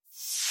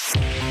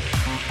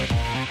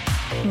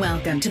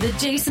Welcome to the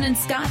Jason and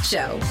Scott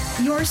Show,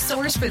 your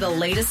source for the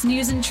latest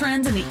news and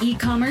trends in the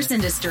e-commerce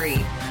industry.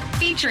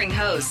 Featuring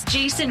host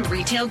Jason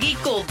Retail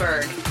Geek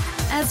Goldberg,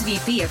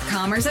 SVP of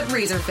Commerce at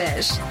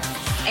Razorfish,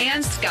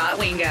 and Scott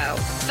Wingo,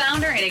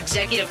 founder and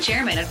executive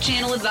chairman of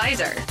Channel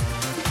Advisor.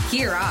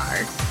 Here are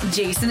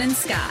Jason and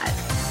Scott.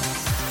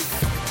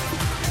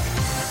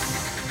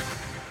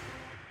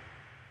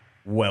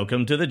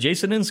 Welcome to the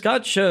Jason and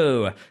Scott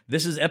Show.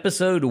 This is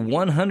episode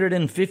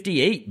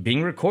 158,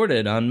 being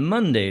recorded on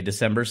Monday,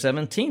 December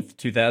 17th,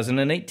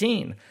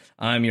 2018.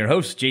 I'm your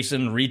host,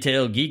 Jason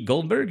Retail Geek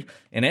Goldberg,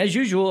 and as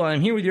usual,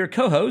 I'm here with your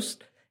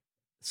co-host,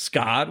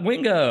 Scott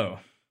Wingo.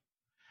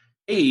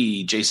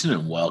 Hey, Jason,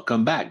 and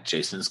welcome back,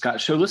 Jason and Scott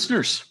Show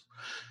listeners.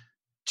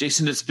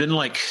 Jason, it's been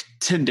like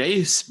 10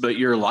 days, but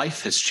your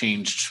life has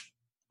changed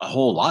a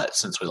whole lot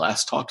since we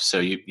last talked. So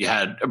you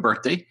had a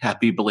birthday.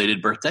 Happy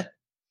belated birthday.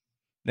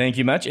 Thank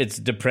you much. It's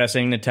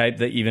depressing to type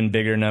the even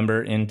bigger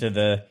number into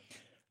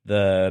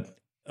the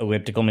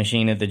elliptical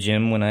machine at the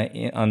gym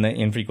on the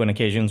infrequent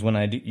occasions when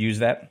I use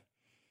that.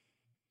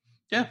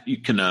 Yeah,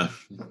 you can.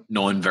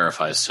 No one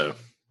verifies, so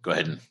go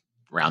ahead and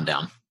round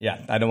down.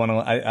 Yeah, I don't want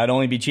to. I'd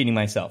only be cheating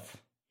myself.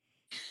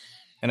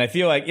 And I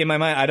feel like in my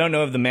mind, I don't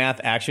know if the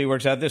math actually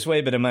works out this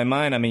way, but in my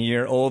mind, I'm a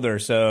year older,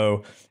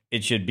 so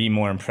it should be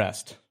more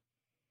impressed.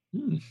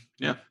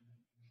 Yeah.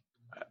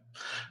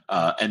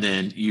 And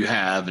then you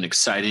have an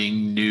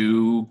exciting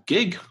new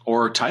gig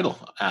or title,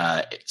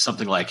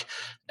 something like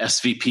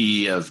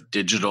SVP of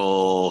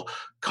Digital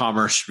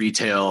Commerce,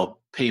 Retail,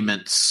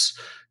 Payments,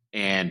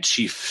 and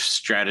Chief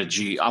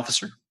Strategy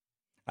Officer.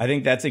 I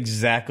think that's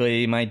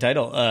exactly my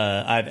title.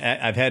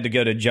 I've had to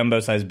go to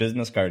jumbo-sized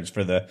business cards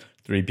for the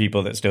 3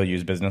 people that still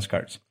use business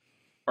cards.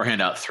 Or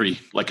hand out 3,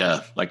 like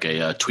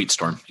a tweet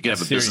storm. You can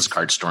have a business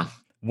card storm.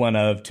 1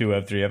 of, 2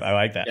 of, 3 of. I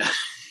like that. Yeah.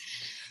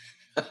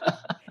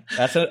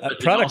 That's a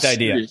product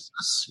idea.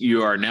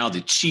 You are now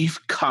the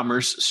Chief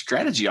Commerce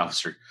Strategy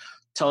Officer.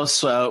 Tell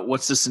us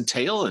what's this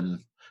entail,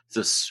 and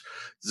is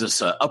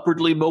this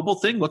upwardly mobile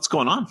thing? What's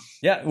going on?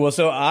 Yeah, well,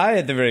 so I,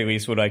 at the very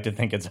least, would like to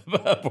think it's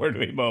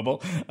upwardly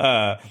mobile.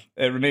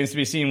 It remains to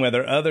be seen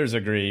whether others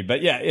agree.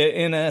 But yeah,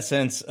 in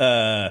essence,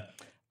 I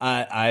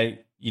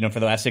for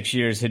the last 6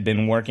 years had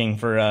been working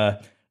for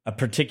a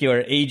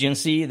particular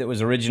agency that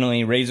was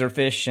originally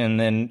Razorfish, and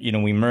then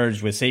we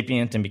merged with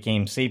Sapient and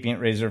became Sapient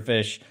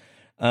Razorfish.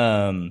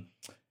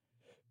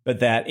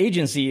 But that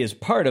agency is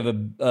part of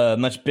a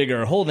much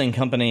bigger holding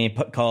company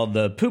called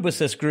the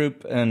Publicis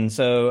Group. And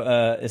so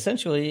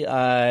essentially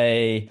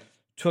I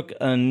took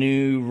a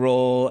new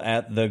role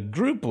at the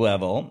group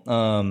level.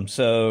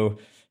 So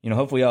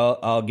hopefully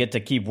I'll get to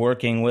keep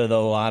working with a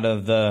lot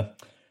of the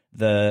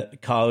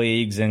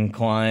colleagues and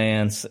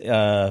clients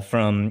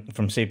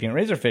from Sapient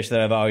Razorfish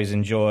that I've always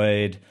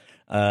enjoyed.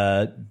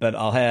 But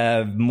I'll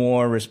have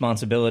more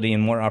responsibility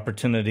and more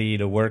opportunity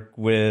to work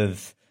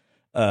with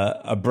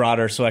a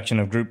broader selection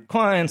of group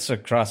clients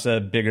across a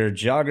bigger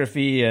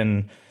geography.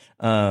 And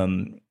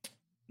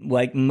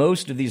like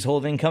most of these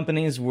holding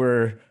companies,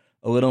 we're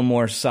a little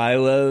more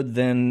siloed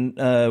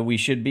than we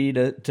should be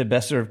to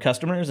best serve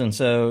customers. And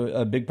so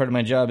a big part of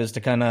my job is to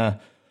kind of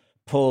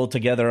pull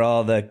together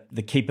all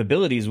the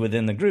capabilities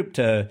within the group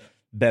to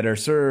better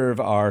serve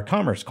our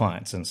commerce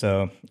clients. And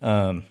so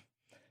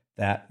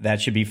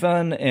that should be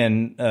fun.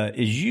 And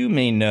as you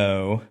may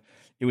know,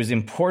 it was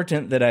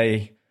important that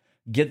I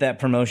get that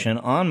promotion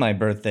on my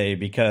birthday,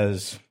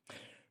 because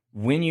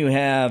when you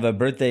have a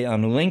birthday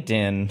on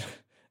LinkedIn,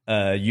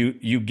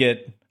 you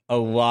get a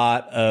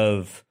lot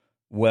of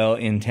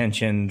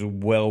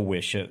well-intentioned well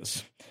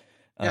wishes.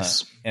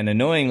 Yes. And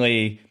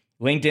annoyingly,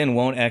 LinkedIn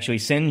won't actually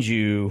send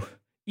you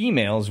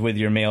emails with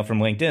your mail from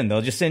LinkedIn.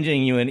 They'll just send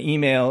you an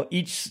email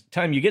each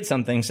time you get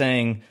something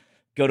saying,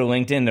 go to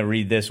LinkedIn to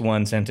read this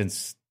one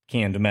sentence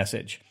canned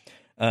message.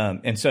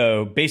 And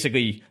so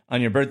basically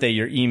on your birthday,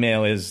 your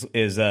email is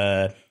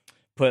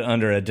put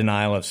under a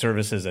denial of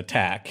services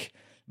attack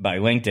by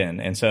LinkedIn.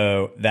 And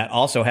so that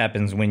also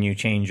happens when you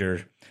change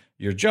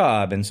your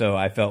job. And so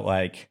I felt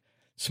like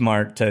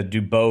smart to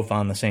do both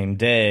on the same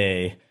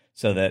day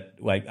so that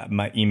like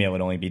my email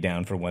would only be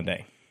down for one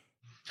day.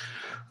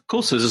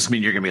 Cool. So does this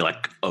mean you're going to be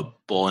like a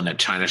bull in a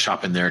china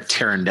shop in there,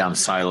 tearing down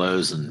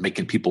silos and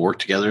making people work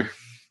together?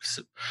 Is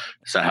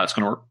that how it's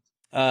going to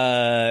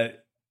work?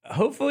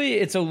 Hopefully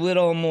it's a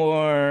little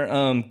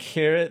more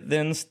carrot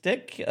than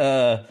stick.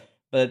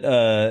 But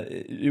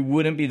it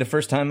wouldn't be the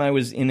first time I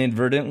was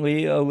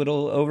inadvertently a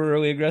little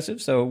overly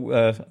aggressive.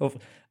 So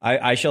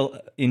I shall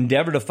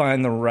endeavor to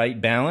find the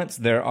right balance.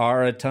 There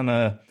are a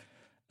ton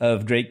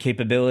of great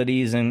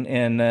capabilities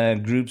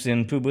and groups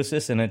in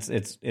Publicis, and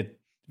it's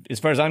as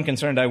far as I'm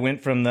concerned, I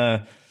went from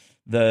the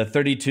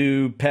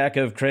 32 pack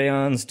of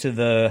crayons to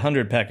the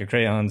 100 pack of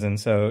crayons, and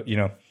so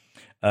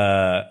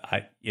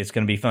it's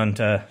going to be fun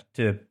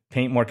to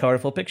paint more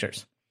colorful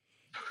pictures.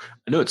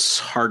 I know it's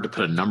hard to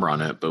put a number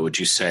on it, but would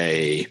you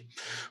say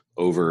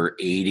over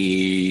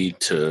 80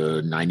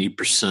 to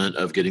 90%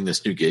 of getting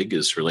this new gig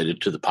is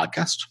related to the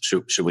podcast?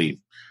 Should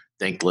we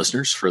thank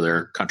listeners for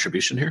their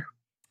contribution here?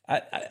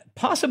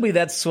 Possibly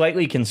that's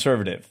slightly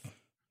conservative.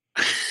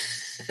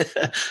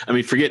 I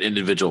mean, forget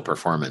individual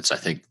performance. I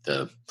think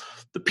the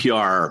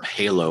PR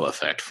halo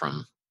effect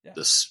from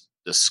this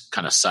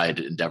kind of side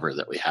endeavor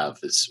that we have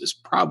is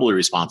probably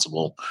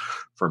responsible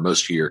for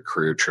most of your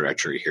career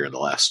trajectory here in the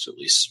last at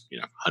least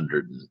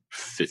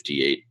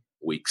 158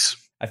 weeks.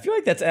 I feel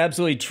like that's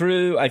absolutely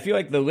true. I feel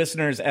like the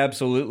listeners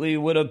absolutely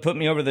would have put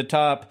me over the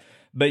top,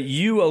 but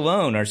you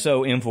alone are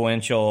so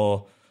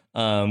influential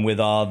with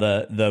all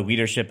the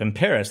leadership in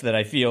Paris that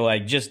I feel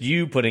like just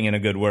you putting in a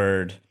good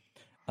word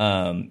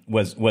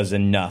was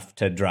enough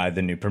to drive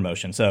the new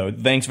promotion. So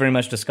thanks very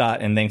much to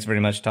Scott, and thanks very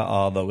much to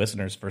all the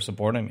listeners for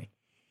supporting me.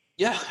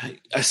 Yeah,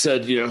 I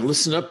said,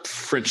 listen up,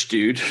 French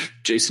dude.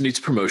 Jason needs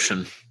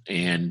promotion,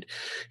 and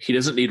he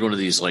doesn't need one of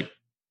these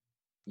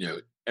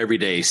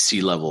everyday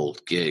C-level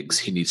gigs.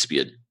 He needs to be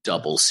a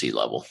double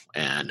C-level,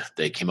 and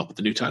they came up with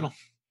the new title,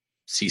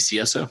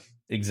 CCSO.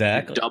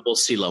 Exactly. You're double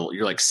C-level.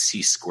 You're like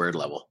C squared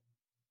level.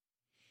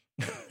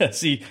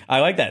 See, I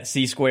like that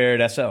C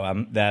squared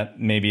SO. That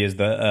maybe is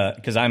the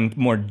because I'm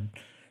more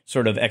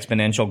sort of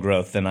exponential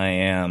growth than I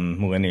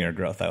am linear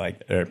growth. I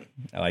like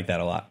that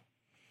a lot.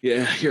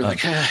 Yeah, you're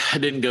like, I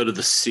didn't go to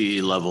the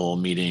C level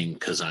meeting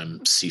because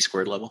I'm C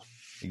squared level.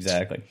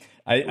 Exactly.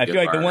 I feel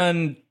like the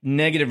one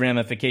negative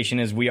ramification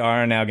is we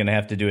are now going to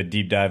have to do a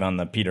deep dive on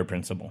the Peter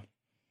principle.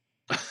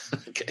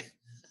 Okay.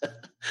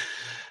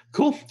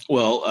 Cool.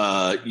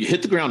 Well, you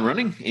hit the ground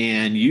running,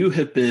 and you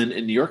have been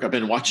in New York. I've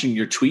been watching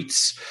your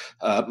tweets.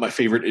 My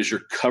favorite is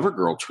your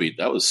CoverGirl tweet.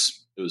 It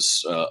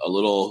was a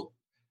little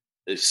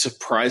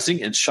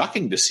surprising and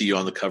shocking to see you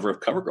on the cover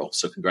of CoverGirl.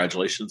 So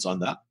congratulations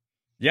on that.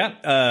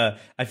 Yeah,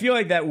 I feel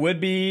like that would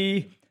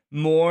be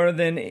more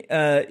than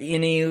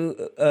any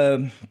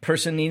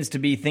person needs to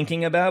be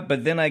thinking about.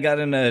 But then I got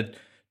in a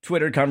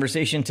Twitter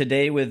conversation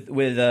today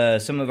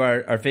with some of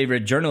our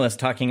favorite journalists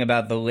talking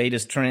about the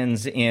latest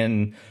trends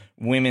in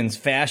women's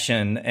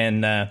fashion,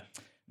 and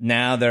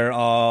now they're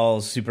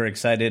all super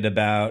excited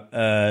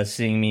about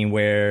seeing me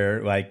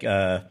wear like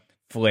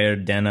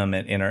flared denim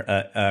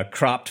at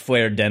cropped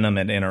flared denim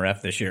at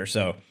NRF this year.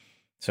 So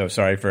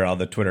sorry for all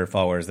the Twitter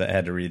followers that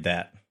had to read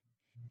that.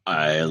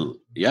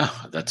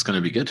 That's going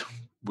to be good.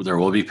 There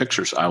will be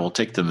pictures. I will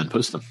take them and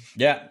post them.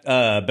 Yeah,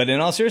 but in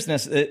all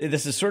seriousness,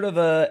 this is sort of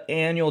a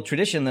annual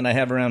tradition that I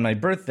have around my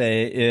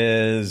birthday.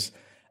 Is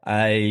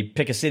I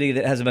pick a city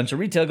that has a bunch of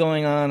retail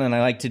going on, and I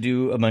like to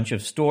do a bunch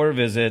of store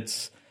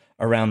visits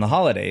around the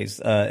holidays.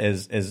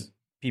 As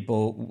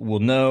people will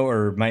know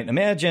or might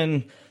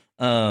imagine,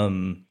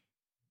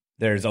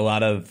 there's a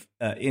lot of,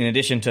 in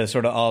addition to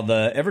sort of all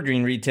the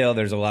evergreen retail,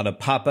 there's a lot of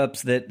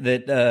pop-ups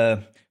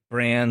that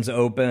brands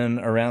open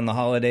around the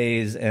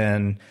holidays.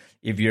 And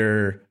if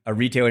you're a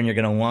retailer and you're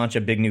going to launch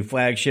a big new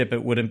flagship,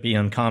 it wouldn't be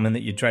uncommon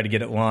that you try to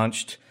get it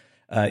launched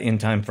in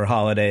time for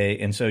holiday.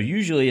 And so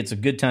usually it's a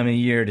good time of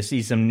year to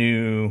see some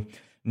new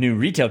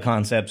retail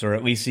concepts, or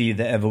at least see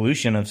the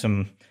evolution of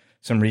some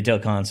retail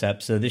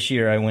concepts. So this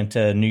year I went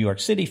to New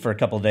York City for a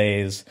couple of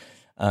days,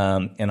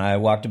 and I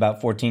walked about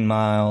 14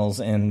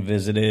 miles and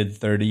visited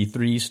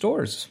 33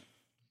 stores.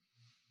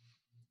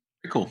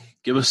 Very cool.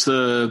 Give us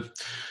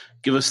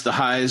the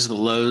highs, the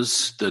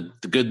lows, the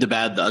good, the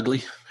bad, the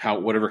ugly,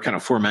 whatever kind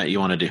of format you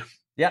want to do.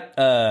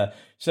 Yeah.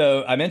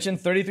 So I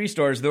mentioned 33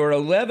 stores. There were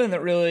 11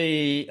 that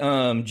really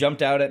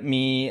jumped out at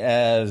me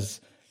as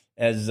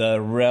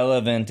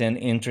relevant and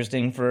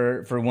interesting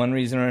for one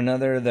reason or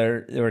another.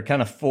 There were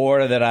kind of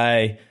 4 that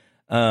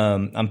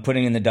I'm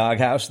putting in the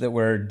doghouse that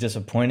were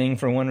disappointing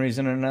for one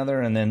reason or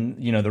another, and then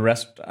the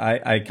rest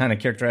I kind of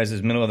characterize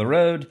as middle of the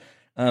road.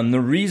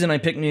 The reason I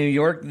picked New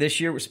York this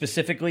year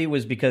specifically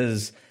was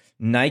because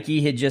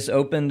Nike had just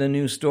opened a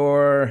new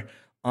store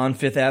on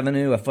Fifth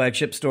Avenue, a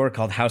flagship store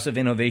called House of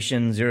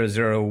Innovation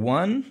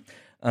 001.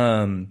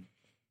 And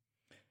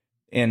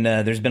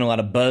there's been a lot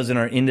of buzz in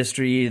our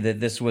industry that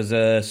this was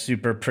a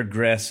super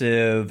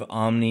progressive,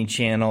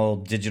 omni-channel,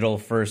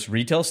 digital-first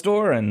retail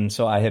store. And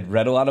so I had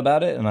read a lot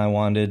about it, and I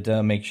wanted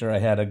to make sure I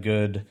had a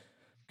good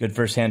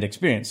firsthand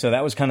experience. So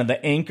that was kind of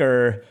the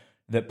anchor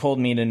that pulled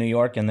me to New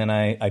York. And then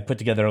I put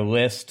together a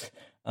list.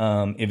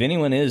 If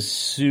anyone is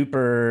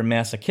super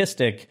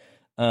masochistic,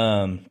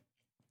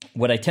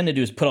 what I tend to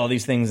do is put all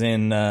these things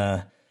in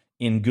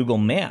Google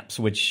Maps,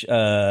 which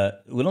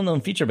little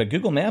known feature, but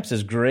Google Maps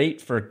is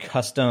great for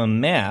custom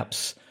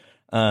maps,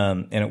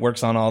 and it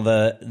works on all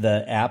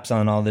the apps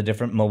on all the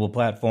different mobile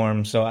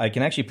platforms. So I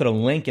can actually put a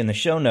link in the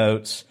show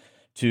notes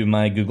to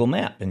my Google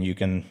Map, and you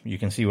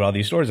can see what all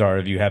these stores are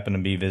if you happen to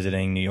be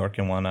visiting New York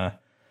and want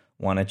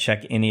to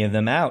check any of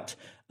them out.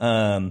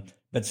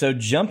 But so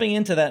jumping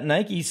into that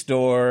Nike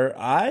store,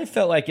 I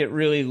felt like it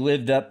really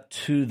lived up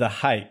to the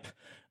hype.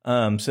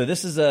 So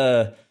this is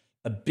a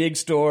big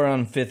store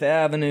on Fifth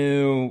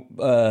Avenue,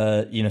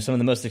 some of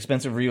the most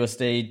expensive real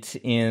estate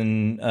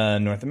in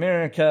North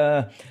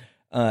America.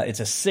 It's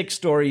a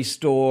 6-story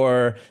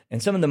store,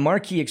 and some of the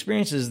marquee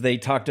experiences they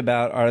talked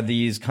about are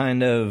these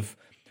kind of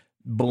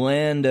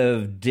blend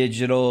of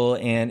digital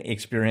and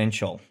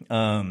experiential.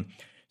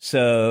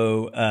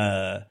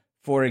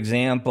 for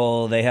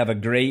example, they have a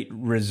great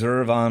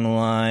reserve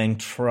online,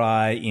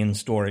 try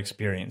in-store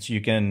experience.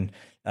 You can,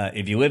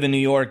 if you live in New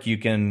York, you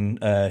can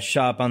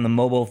shop on the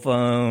mobile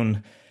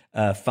phone,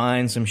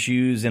 find some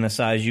shoes in a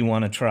size you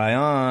want to try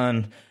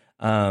on,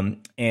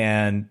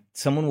 and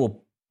someone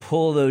will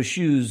pull those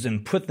shoes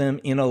and put them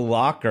in a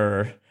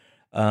locker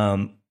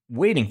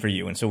waiting for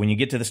you. And so when you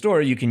get to the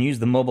store, you can use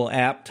the mobile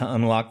app to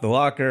unlock the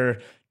locker,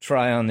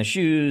 try on the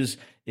shoes.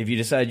 If you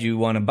decide you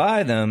want to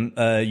buy them,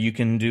 you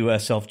can do a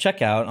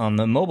self-checkout on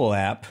the mobile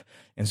app.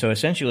 And so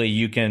essentially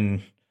you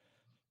can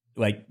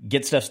like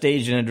get stuff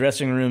staged in a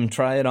dressing room,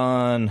 try it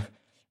on,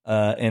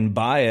 and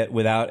buy it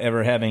without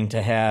ever having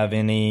to have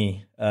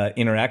any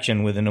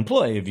interaction with an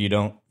employee if you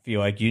don't feel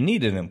like you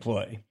need an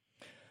employee.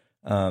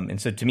 And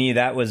so to me,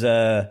 that was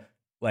an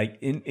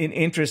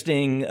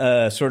interesting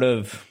sort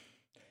of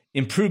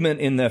improvement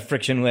in the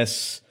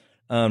frictionless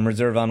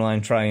reserve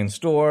online try in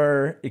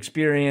store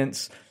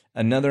experience.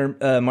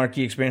 Another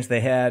marquee experience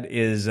they had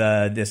is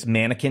this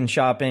mannequin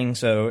shopping.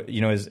 So,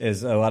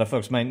 as a lot of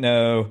folks might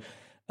know,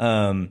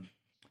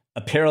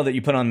 apparel that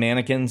you put on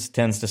mannequins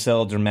tends to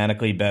sell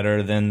dramatically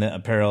better than the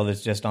apparel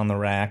that's just on the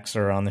racks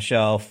or on the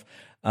shelf.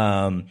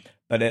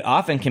 But it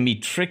often can be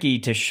tricky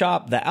to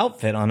shop the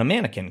outfit on a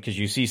mannequin because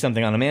you see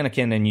something on a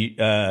mannequin and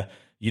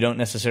you don't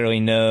necessarily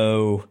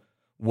know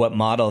what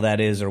model that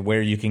is or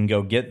where you can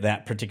go get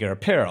that particular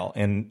apparel.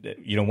 And,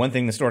 one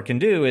thing the store can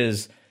do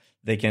is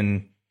they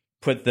can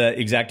put the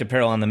exact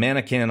apparel on the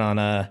mannequin on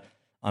an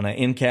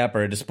end cap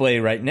or a display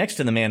right next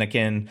to the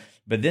mannequin.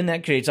 But then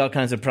that creates all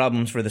kinds of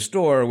problems for the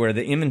store where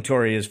the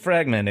inventory is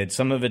fragmented.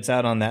 Some of it's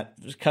out on that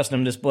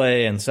custom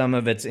display and some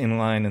of it's in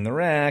line in the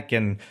rack.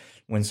 And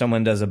when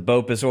someone does a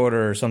BOPUS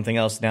order or something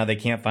else, now they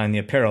can't find the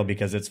apparel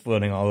because it's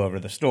floating all over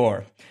the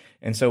store.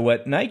 And so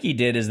what Nike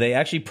did is they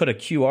actually put a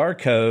QR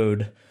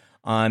code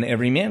on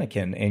every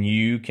mannequin, and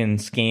you can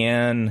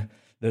scan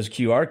those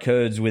QR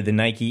codes with the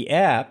Nike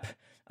app,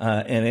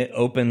 and it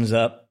opens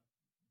up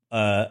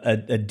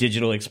a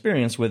digital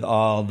experience with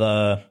all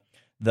the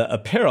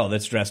apparel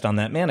that's dressed on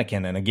that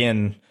mannequin. And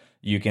again,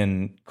 you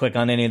can click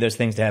on any of those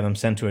things to have them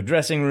sent to a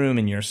dressing room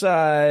in your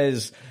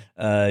size.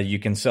 You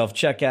can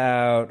self-check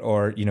out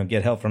or,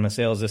 get help from a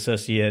sales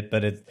associate.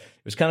 But it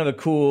was kind of a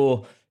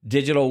cool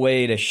digital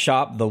way to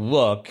shop the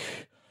look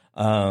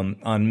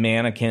on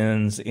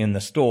mannequins in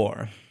the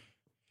store.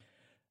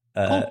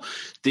 Cool.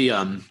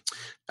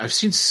 I've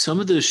seen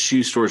some of the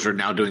shoe stores are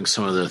now doing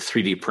some of the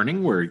 3D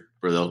printing where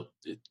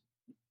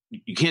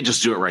you can't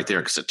just do it right there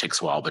because it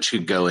takes a while, but you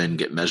can go in and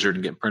get measured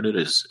and get printed.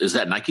 Is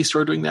that Nike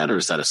store doing that, or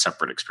is that a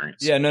separate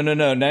experience? Yeah,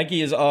 no.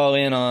 Nike is all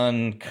in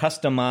on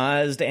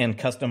customized and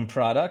custom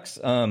products.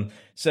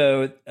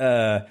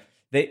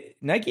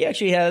 Nike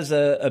actually has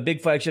a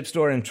big flagship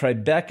store in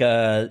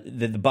Tribeca.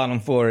 The bottom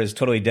floor is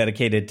totally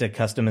dedicated to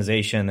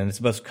customization, and it's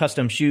both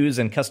custom shoes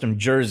and custom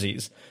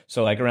jerseys.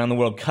 So like around the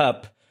World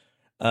Cup,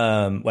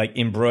 like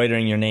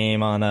embroidering your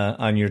name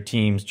on your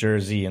team's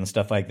jersey and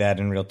stuff like that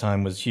in real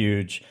time was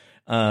huge.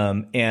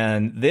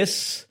 And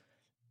this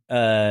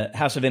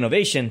House of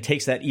Innovation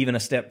takes that even a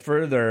step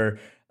further.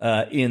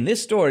 In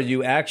this store,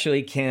 you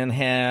actually can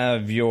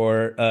have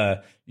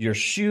your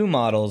shoe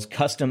models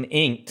custom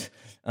inked,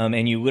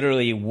 and you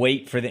literally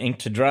wait for the ink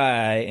to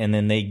dry, and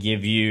then they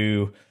give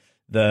you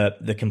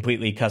the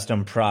completely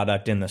custom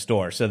product in the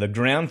store. So the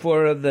ground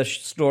floor of the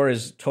store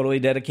is totally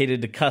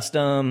dedicated to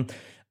custom.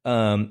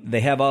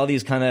 They have all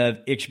these kind of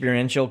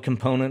experiential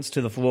components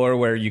to the floor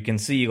where you can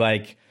see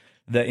like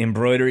the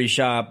embroidery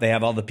shop. They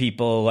have all the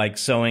people like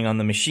sewing on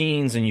the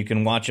machines, and you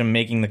can watch them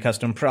making the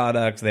custom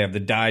products. They have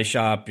the dye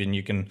shop, and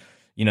you can,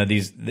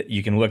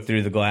 you can look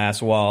through the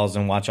glass walls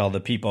and watch all the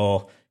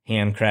people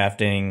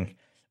handcrafting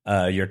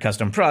your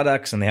custom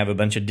products. And they have a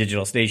bunch of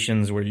digital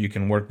stations where you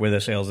can work with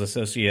a sales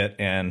associate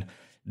and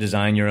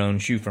design your own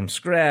shoe from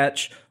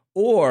scratch,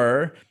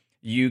 or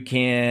you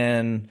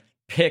can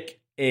pick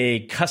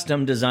a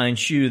custom designed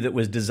shoe that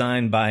was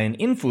designed by an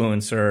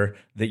influencer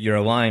that you're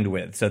aligned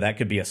with. So that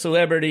could be a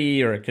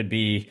celebrity, or it could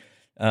be,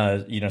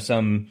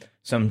 some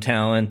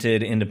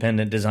talented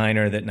independent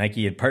designer that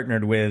Nike had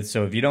partnered with.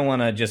 So if you don't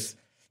want to just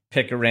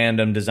pick a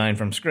random design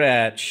from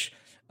scratch,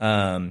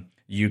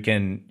 you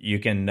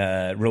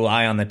can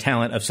rely on the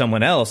talent of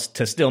someone else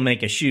to still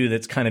make a shoe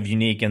that's kind of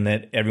unique and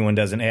that everyone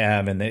doesn't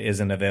have and that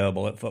isn't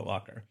available at Foot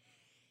Locker.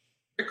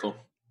 Very cool.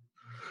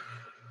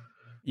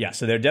 Yeah,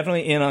 so they're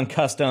definitely in on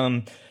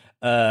custom.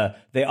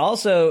 They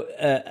also,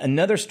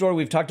 another store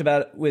we've talked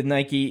about with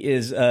Nike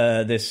is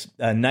this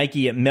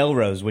Nike at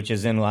Melrose, which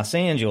is in Los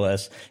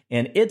Angeles.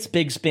 And its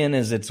big spin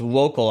is it's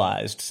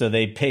localized. So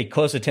they pay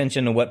close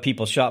attention to what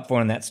people shop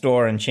for in that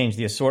store and change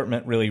the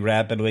assortment really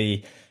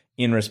rapidly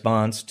in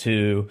response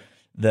to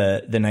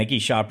the Nike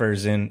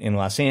shoppers in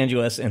Los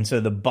Angeles. And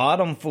so the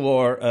bottom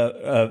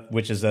floor,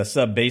 which is a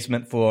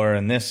sub-basement floor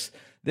in this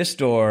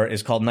store,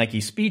 is called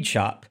Nike Speed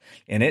Shop.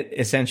 And it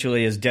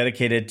essentially is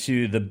dedicated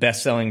to the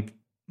best-selling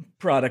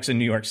products in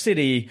New York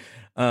City.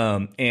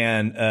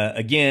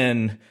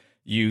 Again,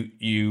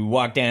 you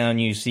walk down,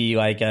 you see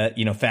like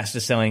a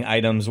fastest-selling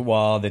items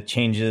wall that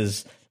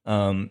changes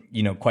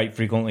quite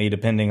frequently,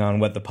 depending on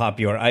what the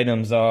popular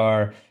items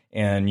are.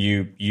 And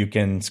you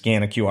can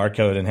scan a QR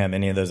code and have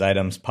any of those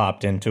items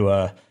popped into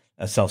a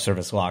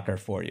self-service locker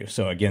for you.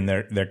 So again,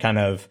 they're kind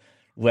of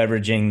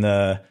leveraging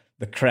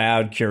the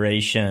crowd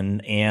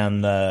curation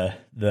and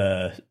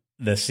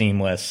the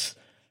seamless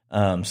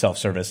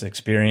self-service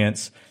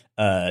experience.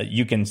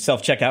 You can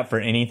self-checkout for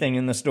anything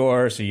in the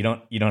store, so you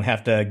don't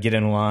have to get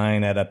in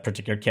line at a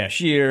particular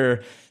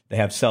cashier. They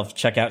have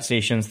self-checkout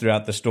stations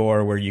throughout the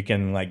store where you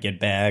can like get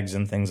bags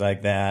and things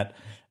like that.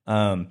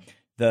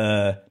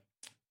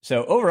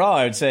 So overall,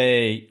 I would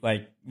say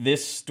like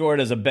this store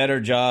does a better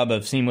job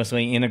of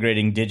seamlessly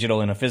integrating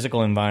digital in a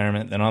physical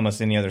environment than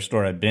almost any other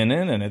store I've been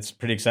in, and it's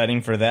pretty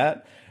exciting for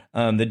that.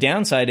 The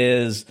downside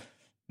is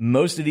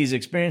most of these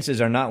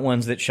experiences are not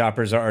ones that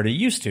shoppers are already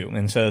used to.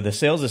 And so the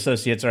sales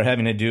associates are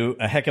having to do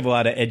a heck of a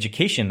lot of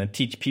education to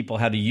teach people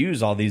how to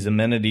use all these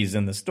amenities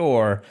in the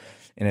store.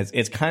 And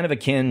it's kind of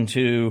akin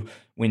to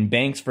when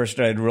banks first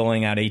started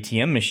rolling out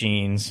ATM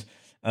machines.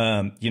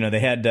 They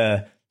had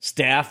to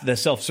staff the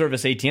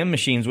self-service ATM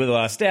machines with a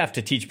lot of staff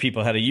to teach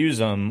people how to use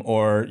them.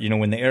 Or,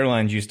 when the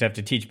airlines used to have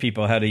to teach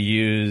people how to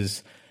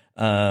use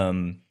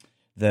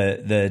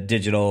the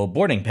digital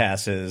boarding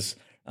passes.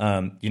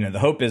 The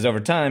hope is over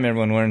time,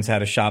 everyone learns how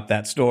to shop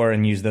that store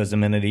and use those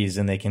amenities,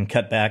 and they can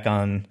cut back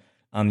on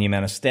the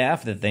amount of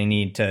staff that they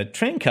need to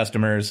train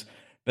customers.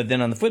 But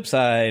then on the flip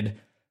side,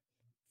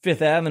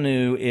 Fifth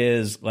Avenue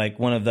is like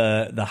one of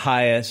the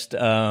highest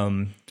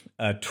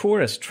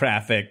tourist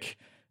traffic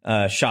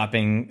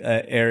shopping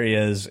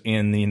areas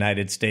in the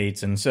United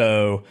States. And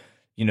so,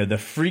 the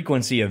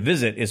frequency of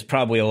visit is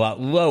probably a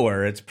lot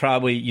lower. It's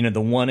probably,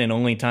 the one and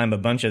only time a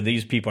bunch of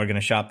these people are going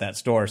to shop that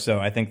store. So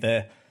I think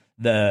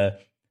the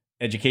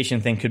education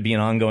thing could be an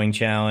ongoing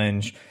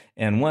challenge.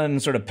 And one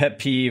sort of pet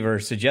peeve or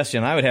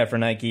suggestion I would have for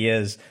Nike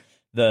is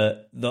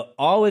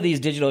all of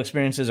these digital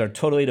experiences are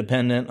totally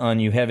dependent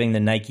on you having the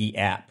Nike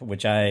app,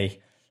 which I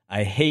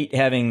hate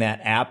having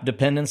that app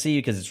dependency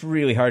because it's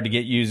really hard to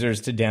get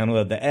users to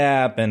download the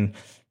app and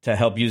to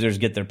help users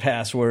get their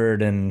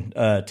password and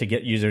to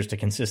get users to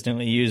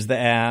consistently use the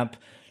app.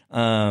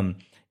 And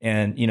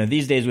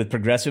these days with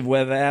progressive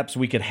web apps,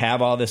 we could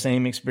have all the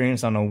same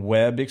experience on a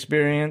web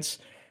experience.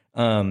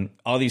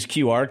 All these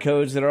QR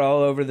codes that are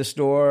all over the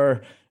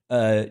store,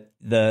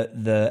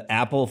 the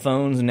Apple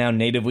phones now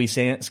natively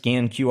scan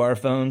QR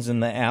phones in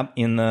the app,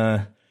 in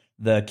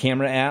the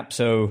camera app.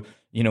 So,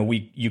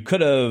 you could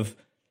have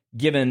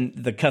given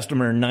the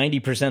customer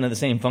 90% of the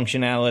same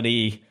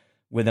functionality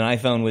with an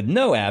iPhone with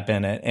no app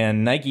in it,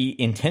 and Nike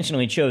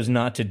intentionally chose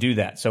not to do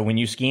that. So when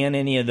you scan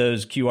any of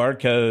those QR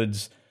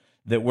codes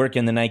that work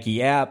in the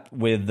Nike app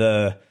with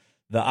the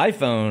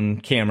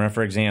iPhone camera,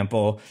 for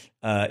example,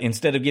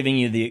 instead of giving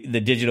you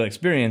the digital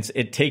experience,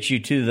 it takes you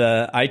to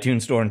the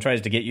iTunes store and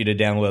tries to get you to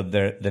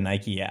download the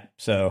Nike app.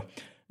 So,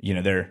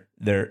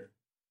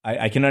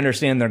 I can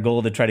understand their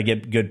goal to try to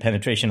get good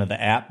penetration of the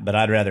app, but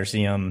I'd rather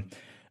see them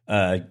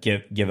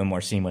give a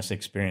more seamless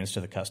experience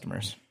to the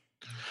customers.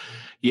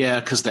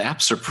 Yeah, because the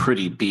apps are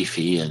pretty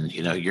beefy, and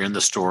you're in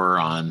the store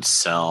on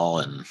cell,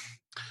 and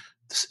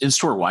this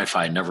in-store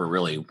Wi-Fi never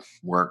really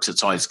works.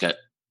 It's always got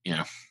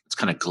it's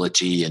kind of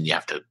glitchy, and you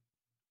have to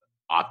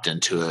opt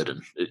into it,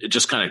 and it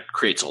just kind of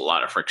creates a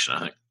lot of friction, I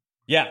think.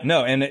 Yeah,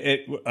 no, and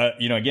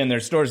again,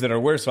 there's stores that are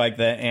worse, like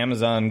the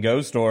Amazon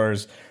Go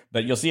stores,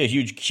 but you'll see a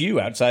huge queue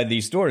outside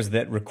these stores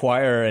that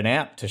require an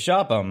app to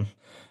shop them.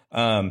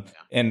 And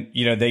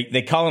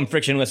they call them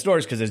frictionless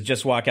stores because it's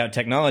just walkout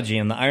technology,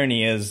 and the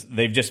irony is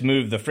they've just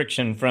moved the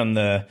friction from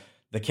the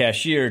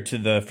cashier to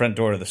the front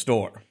door of the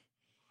store.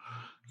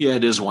 Yeah,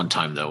 it is one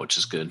time though, which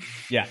is good.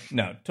 Yeah,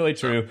 no, totally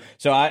true.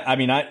 So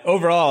I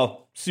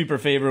overall super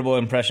favorable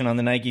impression on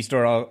the Nike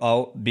store.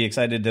 I'll be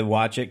excited to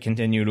watch it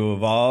continue to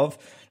evolve.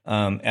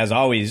 As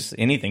always,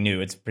 anything new,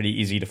 it's pretty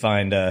easy to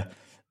find a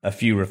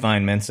few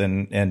refinements,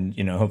 and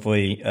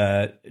hopefully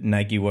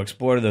Nike will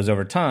explore those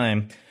over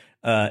time.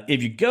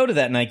 If you go to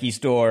that Nike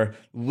store,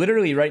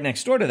 literally right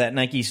next door to that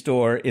Nike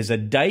store is a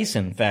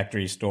Dyson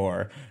factory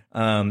store.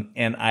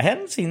 And I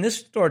hadn't seen this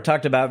store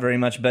talked about very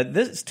much, but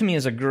this to me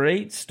is a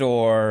great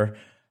store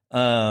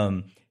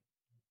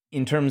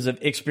in terms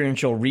of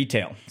experiential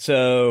retail.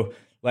 So,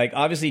 like,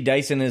 obviously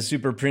Dyson is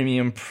super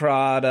premium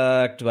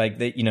product. Like,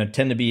 they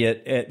tend to be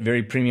at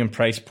very premium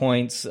price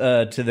points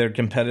to their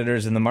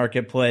competitors in the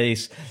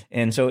marketplace,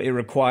 and so it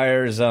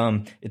requires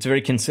it's a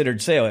very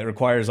considered sale. It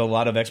requires a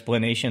lot of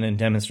explanation and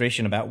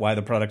demonstration about why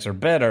the products are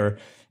better.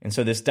 And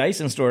so this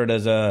Dyson store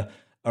does a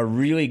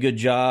really good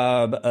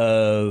job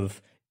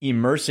of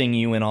immersing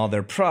you in all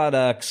their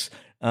products.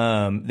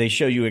 They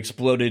show you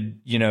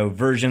exploded,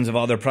 versions of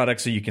all their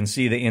products so you can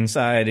see the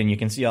inside and you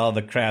can see all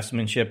the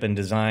craftsmanship and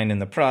design in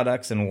the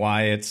products and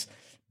why it's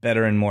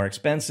better and more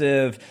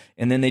expensive.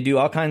 And then they do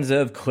all kinds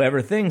of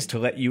clever things to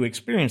let you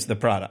experience the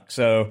product.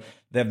 So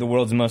they have the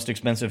world's most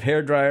expensive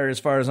hairdryer,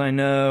 as far as I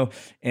know.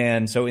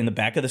 And so in the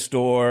back of the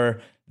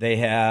store, They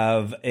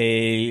have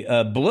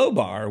a blow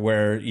bar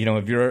where,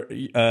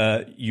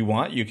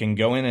 if you can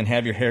go in and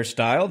have your hair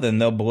styled, then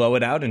they'll blow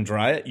it out and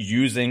dry it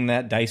using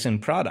that Dyson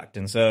product.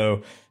 And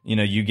so,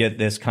 you get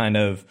this kind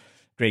of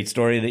great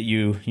story that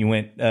you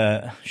went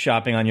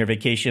shopping on your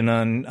vacation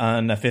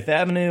on Fifth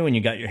Avenue and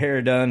you got your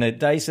hair done at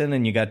Dyson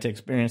and you got to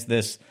experience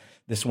this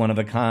one of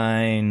a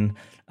kind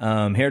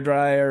hair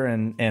dryer,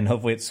 and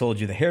hopefully it sold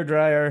you the hair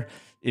dryer.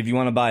 If you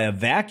want to buy a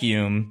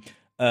vacuum,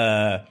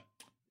 they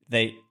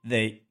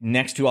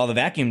next to all the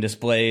vacuum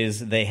displays,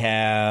 they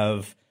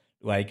have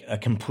like a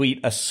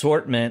complete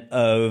assortment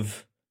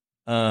of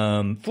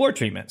floor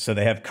treatment. So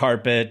they have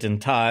carpet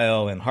and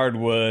tile and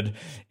hardwood,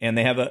 and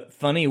they have a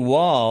funny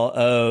wall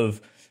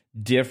of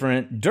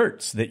different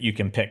dirts that you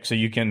can pick. So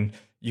you can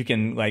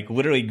like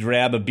literally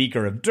grab a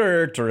beaker of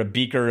dirt or a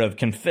beaker of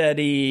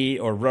confetti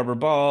or rubber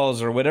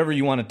balls or whatever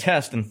you want to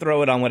test and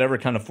throw it on whatever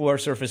kind of floor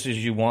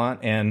surfaces you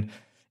want and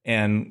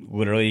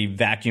literally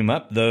vacuum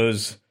up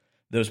those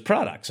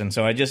products. And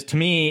so to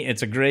me,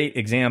 it's a great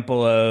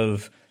example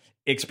of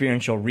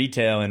experiential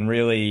retail and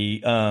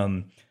really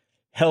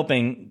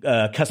helping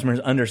customers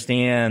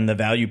understand the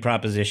value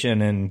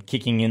proposition and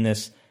kicking in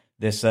this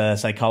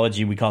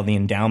psychology we call the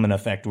endowment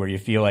effect, where you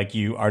feel like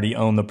you already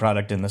own the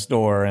product in the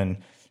store and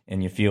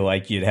you feel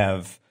like you'd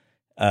have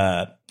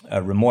a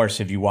remorse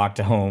if you walked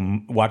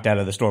out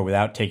of the store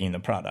without taking the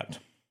product.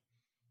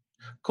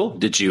 Cool.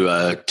 Did you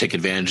take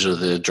advantage of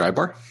the dry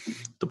bar,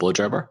 the blow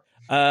dry bar?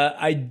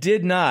 I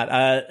did not.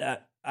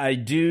 I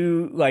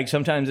do, like,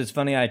 sometimes it's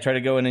funny. I try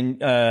to go in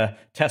and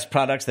test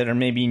products that are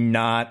maybe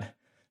not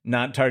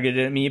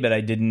targeted at me, but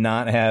I did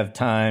not have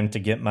time to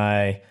get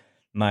my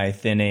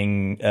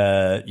thinning,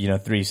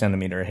 3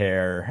 centimeter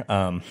hair.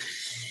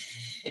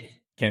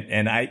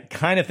 And I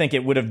kind of think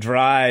it would have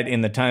dried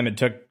in the time it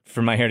took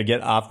for my hair to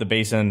get off the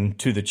basin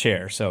to the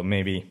chair. So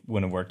maybe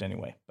wouldn't have worked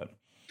anyway. But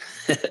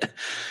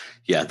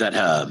yeah, that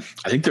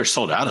I think they're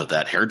sold out of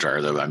that hair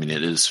dryer though. I mean,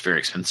 it is very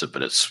expensive,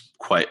 but it's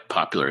quite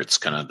popular. It's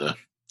kind of the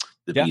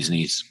bee's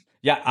knees.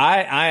 Yeah,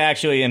 I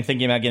actually am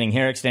thinking about getting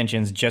hair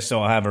extensions just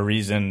so I'll have a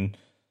reason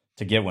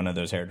to get one of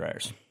those hair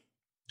dryers.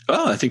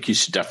 Well, I think you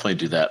should definitely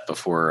do that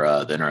before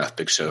the NRF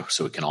Big Show,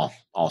 so we can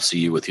all see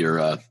you with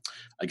your. I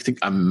think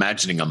I'm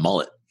imagining a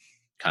mullet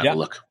kind of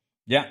look.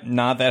 Yeah,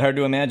 not that hard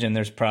to imagine.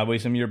 There's probably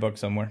some yearbook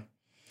somewhere.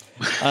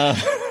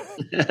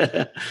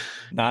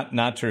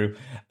 Not true.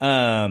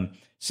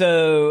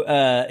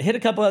 So hit a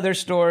couple other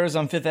stores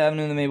on Fifth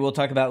Avenue that maybe we'll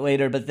talk about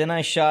later. But then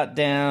I shot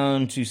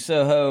down to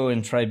Soho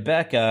and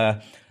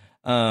Tribeca,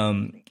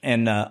 and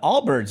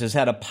Allbirds has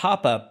had a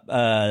pop-up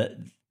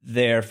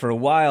there for a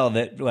while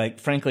that, like,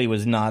 frankly,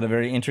 was not a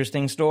very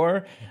interesting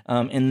store.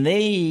 And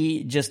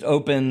they just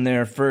opened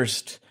their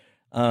first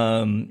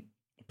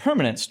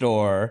permanent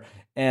store,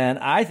 and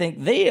I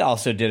think they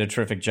also did a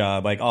terrific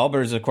job. Like,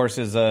 Allbirds, of course,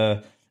 is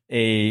a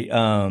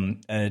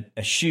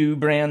shoe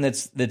brand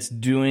that's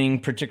doing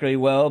particularly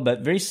well,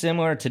 but very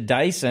similar to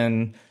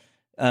Dyson.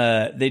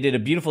 They did a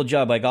beautiful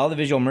job. Like, all the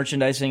visual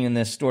merchandising in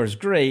this store is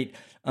great,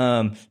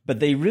 but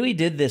they really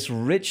did this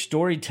rich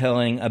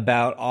storytelling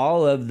about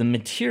all of the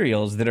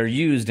materials that are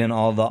used in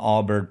all the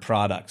Allbird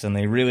products, and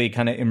they really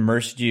kind of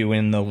immersed you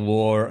in the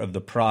lore of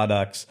the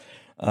products.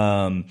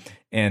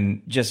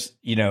 And just,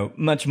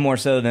 much more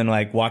so than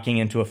like walking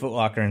into a Foot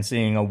Locker and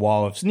seeing a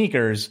wall of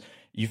sneakers,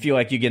 you feel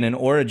like you get an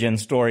origin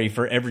story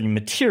for every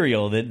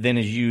material that then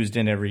is used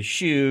in every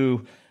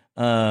shoe.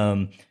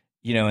 They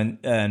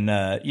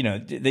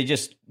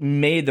just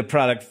made the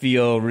product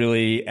feel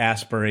really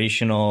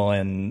aspirational,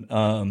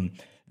 and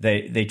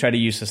they try to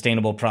use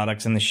sustainable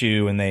products in the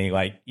shoe, and they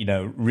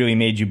really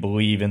made you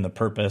believe in the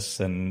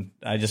purpose. And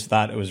I just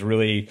thought it was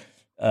really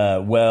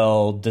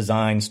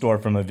well-designed store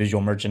from a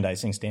visual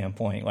merchandising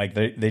standpoint. Like,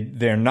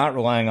 they're not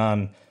relying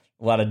on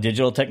a lot of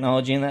digital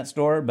technology in that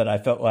store, but I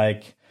felt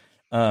like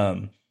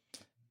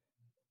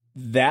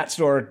that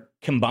store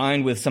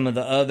combined with some of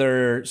the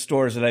other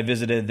stores that I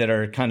visited that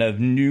are kind of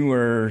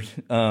newer,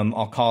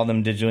 I'll call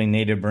them digitally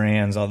native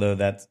brands, although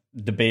that's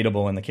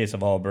debatable in the case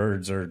of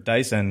Allbirds or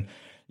Dyson.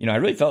 I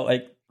really felt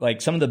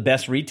like some of the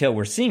best retail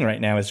we're seeing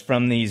right now is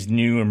from these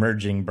new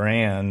emerging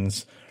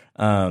brands.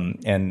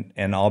 And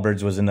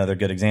Allbirds was another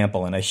good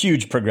example, and a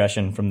huge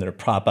progression from their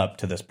pop up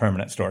to this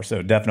permanent store.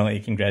 So definitely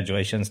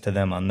congratulations to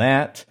them on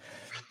that.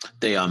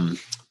 They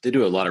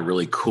do a lot of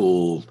really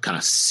cool kind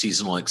of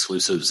seasonal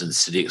exclusives and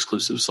city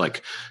exclusives.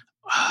 Like,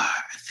 I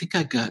think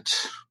I got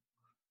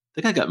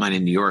mine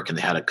in New York, and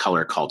they had a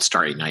color called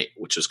Starry Night,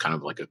 which is kind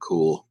of like a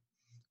cool,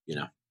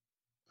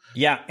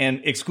 Yeah,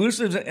 and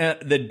exclusives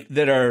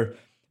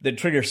that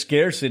trigger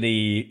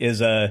scarcity is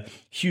a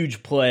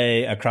huge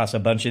play across a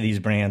bunch of these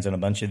brands and a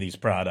bunch of these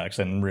products,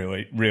 and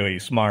really, really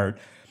smart.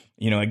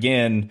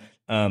 Again,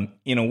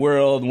 in a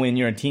world when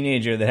you're a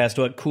teenager that has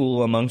to look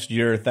cool amongst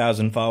your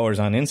 1,000 followers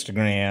on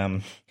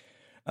Instagram,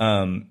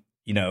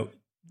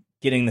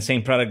 getting the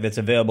same product that's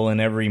available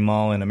in every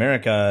mall in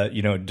America,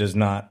 does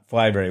not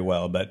fly very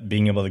well. But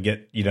being able to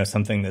get,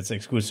 something that's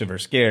exclusive or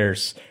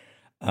scarce,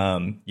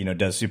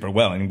 does super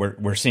well. And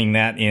we're seeing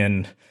that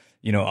in,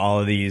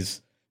 all of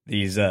these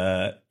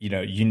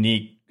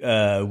unique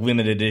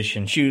limited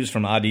edition shoes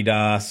from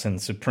Adidas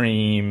and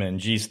Supreme and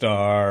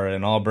G-Star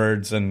and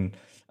Allbirds and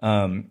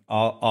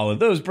all of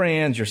those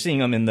brands. You're seeing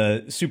them in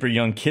the super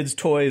young kids'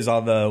 toys,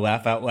 all the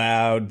laugh out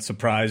loud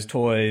surprise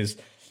toys.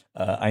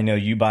 I know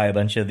you buy a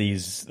bunch of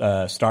these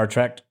Star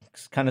Trek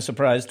kind of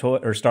surprise toy,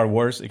 or Star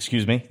Wars,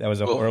 excuse me. That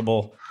was a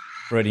horrible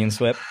Freudian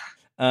slip.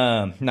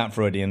 Not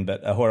Freudian,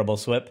 but a horrible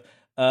slip.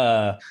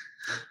 So,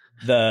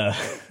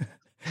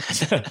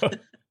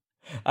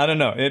 I don't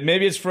know.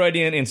 Maybe it's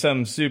Freudian in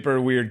some super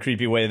weird,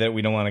 creepy way that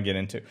we don't want to get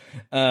into.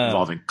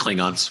 Involving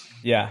Klingons.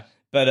 Yeah.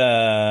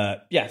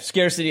 But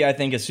scarcity I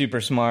think is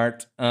super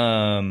smart.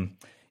 Are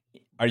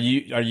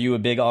you a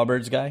big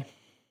Allbirds guy?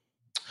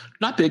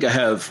 Not big. I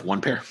have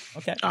one pair.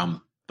 Okay.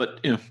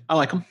 But I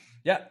like them.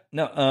 Yeah.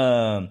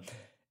 No.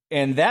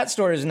 And that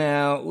store is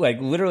now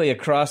like literally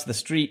across the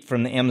street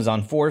from the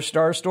Amazon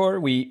 4-star store.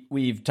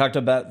 We've talked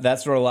about that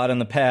store a lot in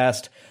the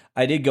past.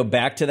 I did go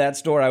back to that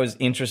store. I was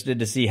interested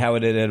to see how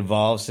it had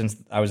evolved since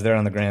I was there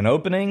on the grand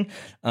opening.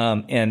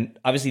 And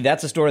obviously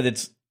that's a store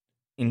that's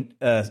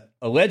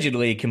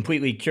allegedly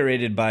completely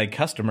curated by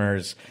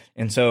customers.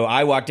 And so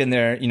I walked in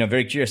there,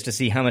 very curious to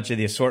see how much of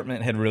the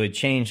assortment had really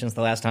changed since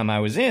the last time I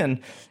was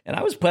in. And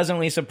I was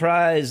pleasantly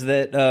surprised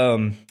that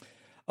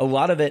a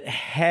lot of it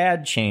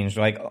had changed.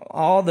 Like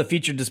all the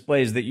featured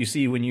displays that you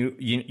see when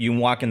you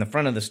walk in the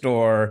front of the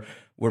store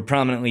were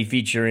prominently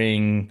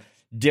featuring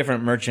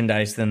different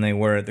merchandise than they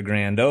were at the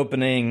grand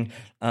opening.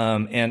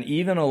 And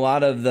even a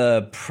lot of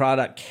the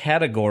product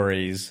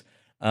categories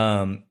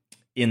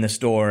in the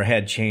store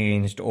had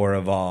changed or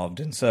evolved.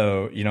 And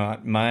so,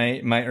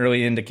 my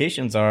early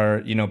indications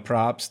are,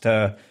 props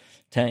to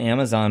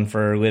Amazon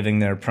for living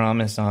their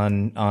promise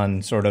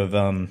on sort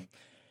of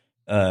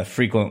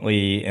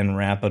frequently and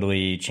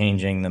rapidly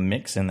changing the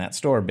mix in that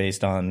store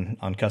based on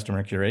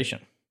customer curation.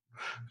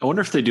 I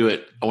wonder if they do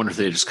it. I wonder if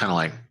they just kind of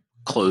like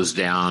close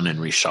down and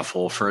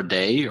reshuffle for a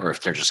day, or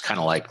if they're just kind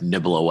of like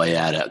nibble away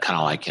at it, kind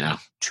of like,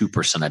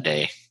 2% a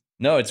day.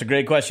 No, it's a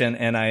great question,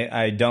 and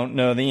I don't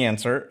know the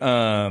answer.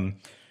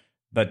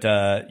 But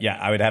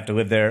I would have to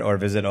live there or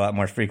visit a lot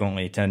more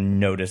frequently to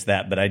notice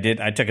that. But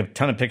I took a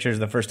ton of pictures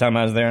the first time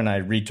I was there, and I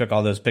retook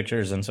all those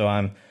pictures. And so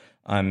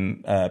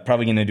I'm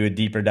probably going to do a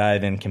deeper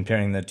dive in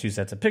comparing the two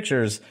sets of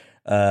pictures.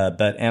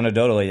 But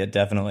anecdotally, it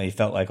definitely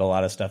felt like a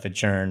lot of stuff had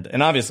churned.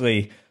 And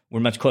obviously,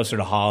 we're much closer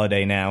to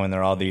holiday now, and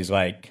there are all these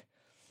like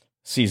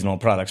seasonal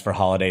products for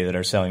holiday that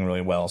are selling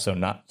really well. So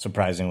not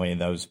surprisingly,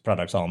 those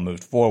products all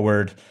moved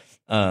forward.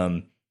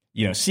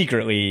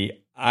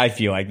 Secretly, I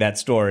feel like that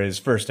store is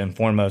first and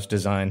foremost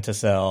designed to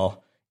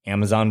sell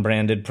Amazon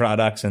branded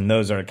products. And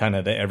those are kind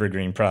of the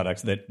evergreen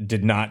products that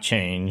did not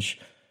change,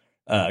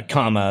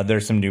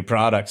 there's some new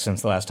products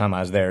since the last time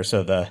I was there.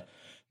 So it's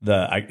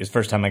the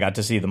first time I got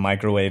to see the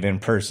microwave in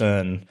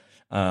person.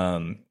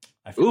 How'd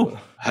you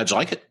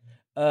like it?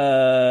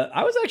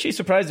 I was actually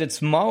surprised it's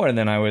smaller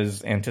than I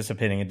was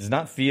anticipating. It does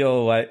not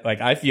feel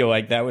like I feel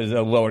like that was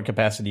a lower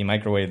capacity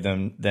microwave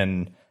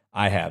than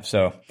I have.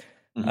 So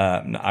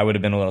I would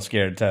have been a little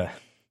scared to.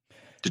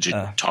 Did you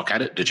talk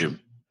at it? Did you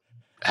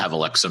have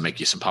Alexa make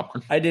you some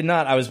popcorn? I did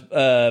not. I was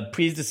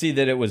pleased to see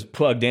that it was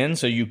plugged in,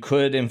 so you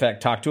could in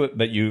fact talk to it,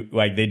 but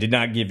they did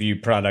not give you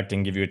product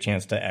and give you a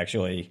chance to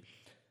actually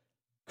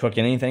cook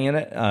anything in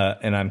it.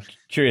 And I'm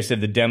curious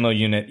if the demo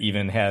unit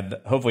even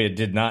had. Hopefully, it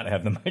did not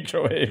have the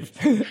microwave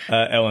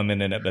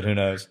element in it, but who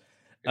knows?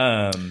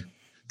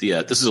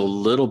 This is a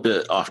little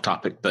bit off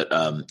topic, but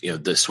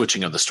the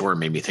switching of the store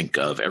made me think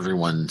of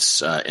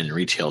everyone's in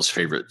retail's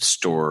favorite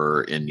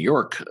store in New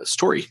York,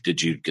 Story.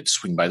 Did you get to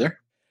swing by there?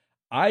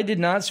 I did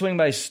not swing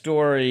by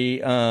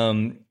Story.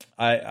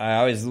 I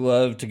always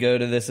love to go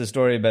to this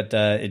Story, but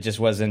it just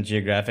wasn't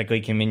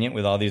geographically convenient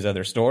with all these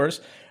other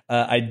stores.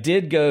 I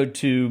did go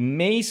to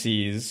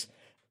Macy's.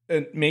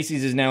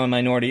 Macy's is now a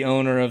minority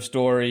owner of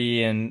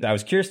Story, and I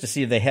was curious to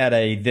see if they had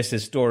a This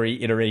Is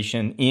Story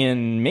iteration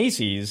in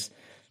Macy's.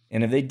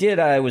 And if they did,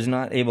 I was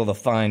not able to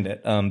find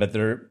it. But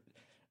their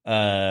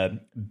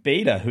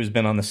Beta, who's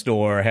been on the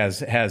store,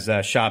 has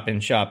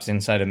shop-in-shops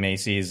inside of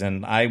Macy's.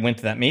 And I went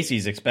to that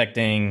Macy's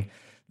expecting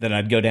that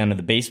I'd go down to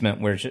the basement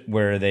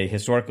where they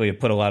historically have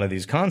put a lot of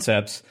these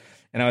concepts.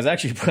 And I was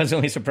actually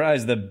pleasantly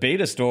surprised. The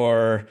Beta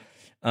store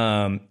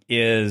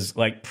is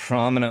like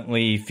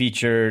prominently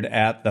featured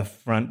at the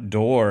front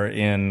door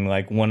in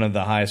like one of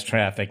the highest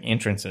traffic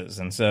entrances.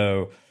 And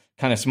so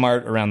kind of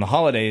smart around the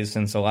holidays,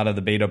 since a lot of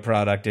the Beta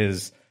product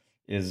is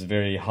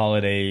very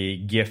holiday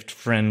gift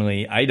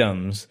friendly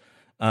items.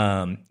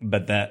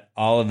 But that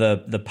all of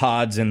the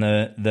pods in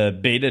the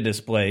Beta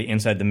display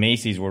inside the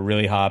Macy's were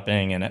really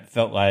hopping, and it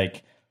felt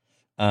like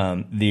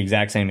the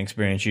exact same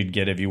experience you'd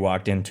get if you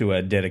walked into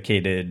a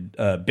dedicated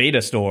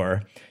Beta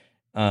store.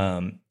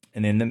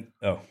 And then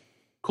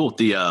cool.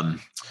 The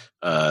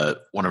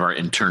one of our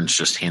interns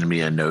just handed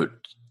me a note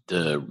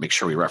to make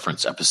sure we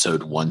reference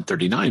episode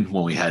 139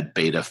 when we had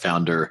Beta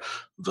founder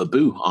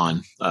Vabu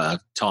on,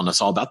 telling us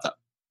all about that.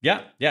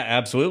 Yeah,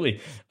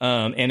 absolutely.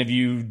 And if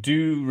you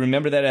do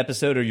remember that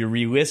episode or you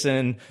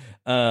re-listen,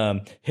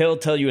 He'll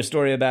tell you a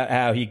story about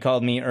how he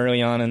called me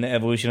early on in the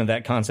evolution of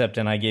that concept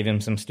and I gave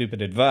him some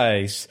stupid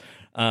advice,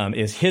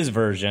 is his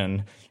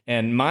version.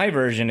 And my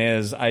version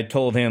is I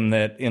told him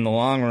that in the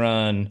long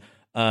run,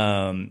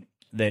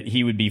 that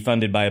he would be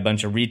funded by a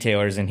bunch of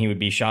retailers and he would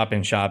be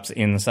shops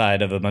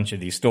inside of a bunch of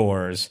these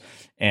stores.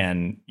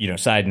 And,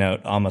 side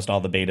note, almost all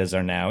the betas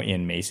are now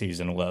in Macy's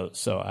and Lowe's.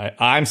 So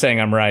I'm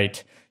saying I'm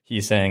right.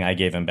 He's saying I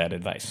gave him bad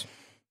advice.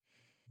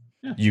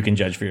 Yeah. You can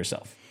judge for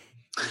yourself.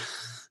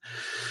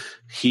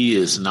 He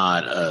is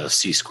not a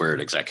C-squared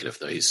executive,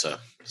 though. He's a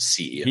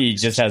CEO. He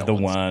just has the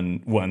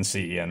one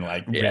C and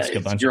risk a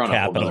bunch of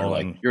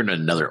capital. You're in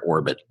another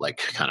orbit,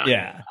 kind of.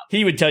 Yeah.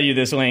 He would tell you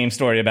this lame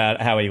story about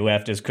how he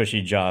left his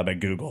cushy job at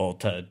Google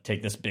to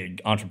take this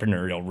big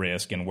entrepreneurial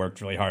risk and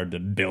worked really hard to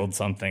build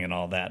something and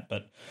all that.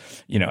 But,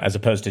 as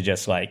opposed to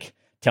just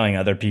telling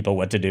other people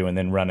what to do and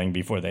then running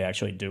before they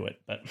actually do it.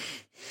 But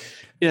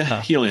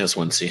yeah, he only has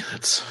one C.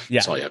 That's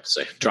all you have to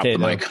say. Drop the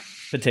mic.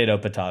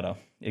 Potato.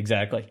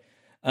 Exactly.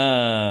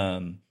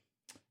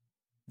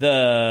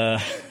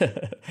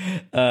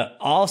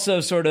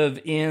 Also sort of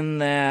in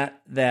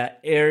that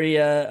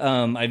area,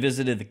 I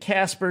visited the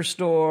Casper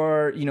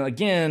store,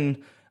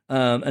 again,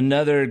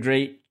 another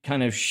great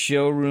kind of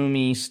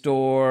showroomy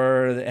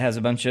store that has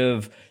a bunch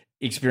of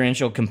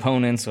experiential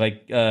components.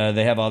 They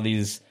have all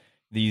these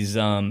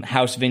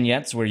house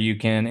vignettes where you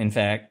can, in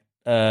fact,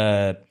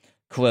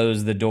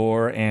 close the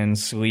door and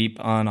sleep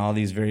on all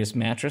these various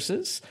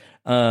mattresses.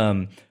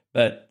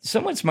 But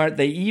somewhat smart,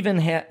 they even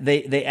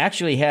they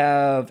actually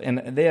have, and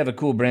they have a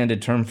cool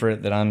branded term for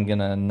it that I'm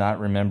gonna not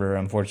remember,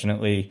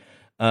 unfortunately.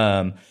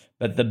 But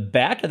the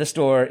back of the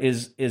store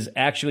is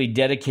actually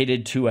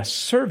dedicated to a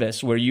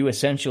service where you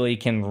essentially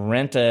can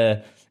rent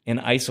an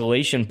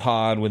isolation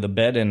pod with a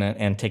bed in it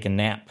and take a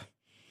nap.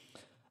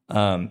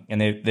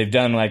 And they've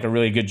done a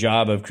really good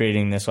job of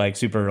creating this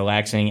super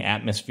relaxing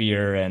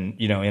atmosphere, and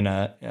in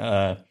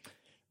the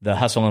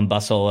hustle and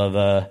bustle of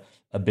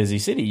a busy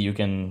city, you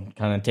can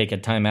kind of take a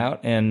time out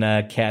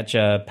and catch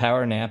a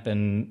power nap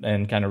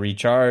and kind of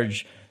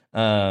recharge.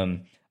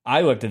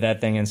 I looked at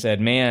that thing and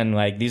said,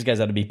 man, these guys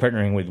ought to be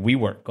partnering with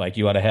WeWork.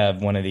 You ought to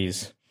have one of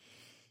these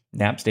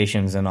nap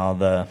stations and all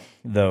the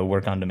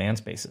work on demand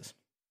spaces.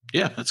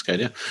 Yeah, that's a good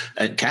idea.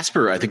 At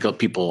Casper, I think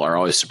people are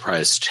always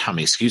surprised how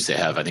many SKUs they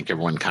have. I think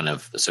everyone kind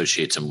of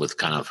associates them with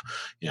kind of,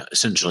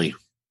 essentially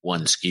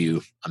one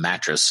SKU, a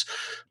mattress.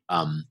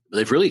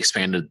 They've really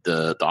expanded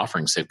the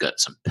offerings. They've got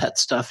some pet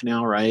stuff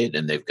now, right?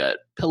 And they've got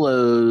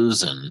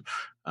pillows, and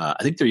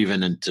I think they're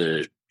even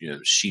into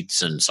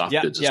sheets and soft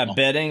goods as well. Yeah,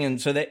 bedding, and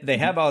so they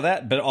have all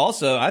that. But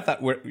also, I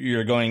thought where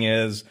you're going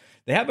is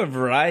they have a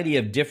variety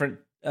of different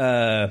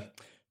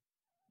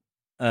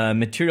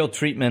material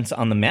treatments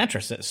on the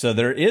mattresses. So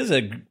there is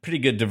a pretty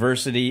good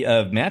diversity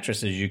of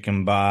mattresses you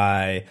can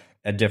buy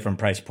at different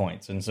price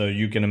points, and so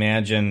you can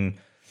imagine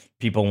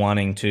people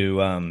wanting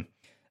to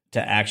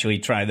actually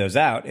try those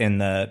out.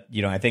 And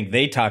I think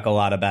they talk a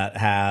lot about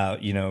how,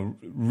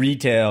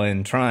 retail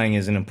and trying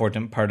is an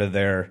important part of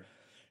their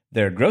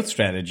growth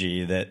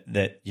strategy, that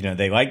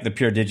they like the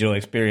pure digital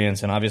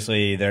experience. And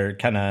obviously their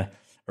kind of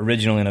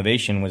original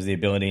innovation was the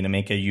ability to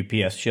make a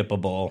UPS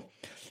shippable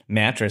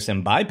mattress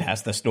and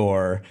bypass the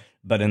store.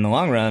 But in the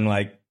long run,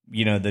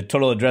 the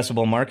total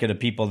addressable market of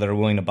people that are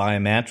willing to buy a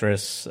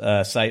mattress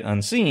sight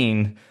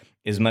unseen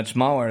is much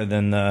smaller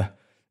than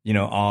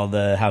all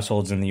the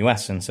households in the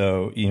U.S. And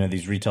so,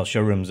 these retail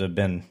showrooms have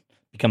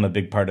become a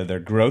big part of their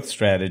growth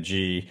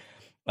strategy.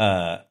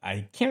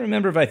 I can't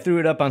remember if I threw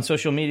it up on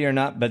social media or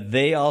not, but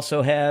they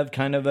also have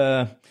kind of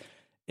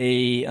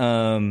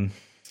a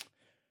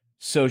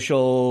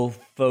social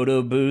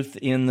photo booth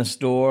in the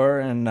store.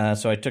 And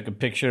so I took a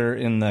picture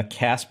in the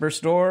Casper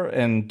store.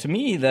 And to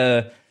me,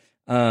 these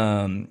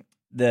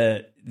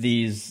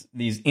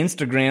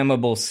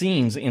Instagrammable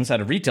scenes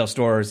inside of retail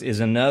stores is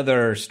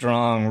another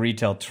strong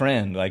retail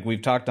trend.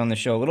 We've talked on the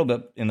show a little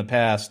bit in the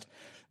past,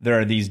 there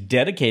are these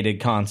dedicated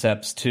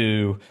concepts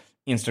to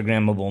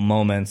Instagrammable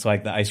moments,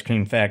 like the ice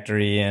cream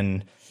factory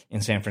in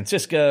San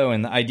Francisco.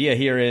 And the idea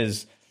here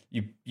is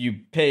you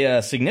pay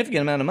a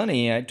significant amount of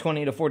money,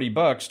 $20 to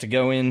 $40, to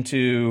go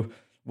into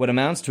what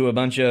amounts to a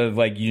bunch of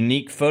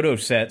unique photo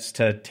sets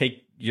to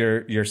take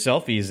your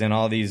selfies in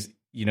all these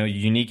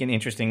unique and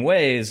interesting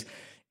ways.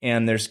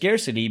 And there's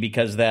scarcity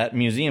because that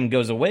museum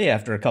goes away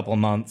after a couple of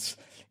months,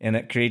 and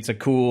it creates a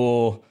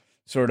cool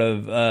sort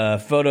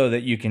of photo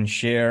that you can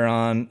share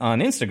on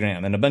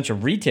Instagram. And a bunch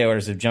of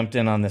retailers have jumped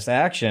in on this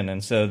action.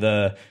 And so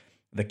the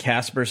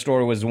Casper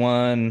store was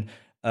one.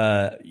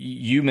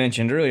 You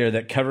mentioned earlier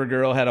that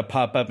CoverGirl had a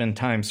pop-up in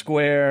Times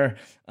Square,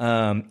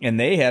 and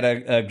they had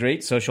a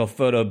great social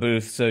photo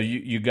booth. So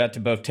you got to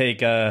both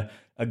take a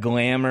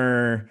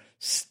glamour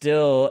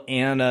still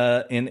and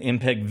an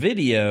MPEG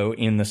video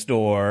in the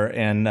store.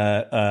 And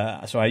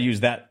so I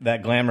used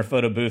that glamour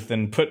photo booth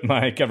and put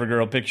my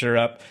CoverGirl picture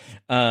up.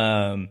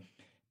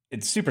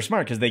 It's super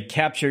smart because they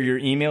capture your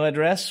email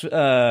address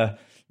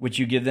which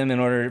you give them in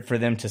order for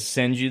them to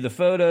send you the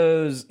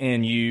photos,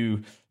 and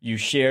you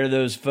share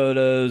those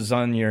photos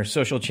on your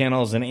social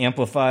channels and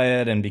amplify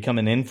it and become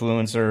an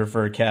influencer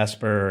for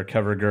Casper or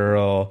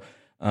CoverGirl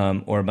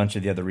or a bunch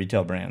of the other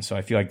retail brands. So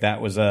I feel like that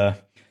was a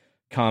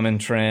common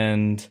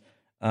trend.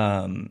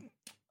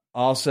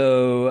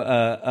 Also,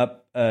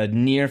 up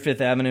near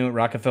Fifth Avenue at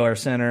Rockefeller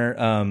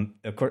Center,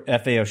 of course,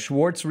 FAO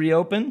Schwartz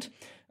reopened.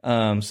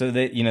 So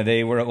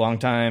they were a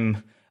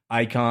longtime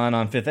icon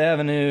on Fifth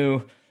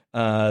Avenue.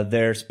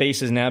 Their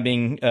space is now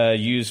being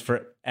used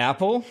for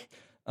Apple.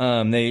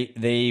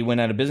 They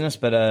went out of business,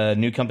 but a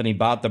new company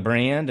bought the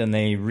brand, and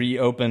they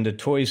reopened a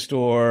toy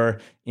store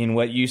in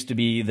what used to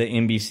be the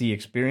NBC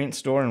Experience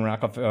store in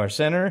Rockefeller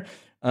Center.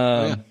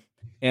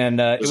 And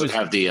does it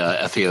have the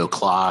FAO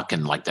clock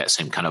and like that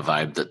same kind of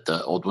vibe that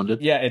the old one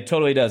did? Yeah, it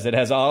totally does. It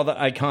has all the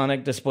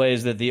iconic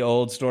displays that the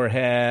old store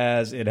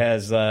has. It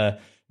has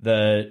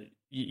the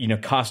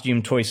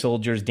costume toy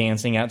soldiers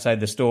dancing outside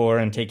the store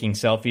and taking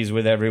selfies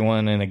with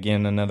everyone. And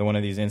again, another one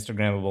of these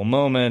Instagrammable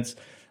moments.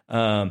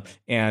 And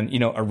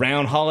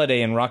around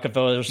holiday in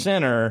Rockefeller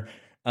Center,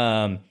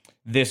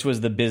 this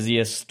was the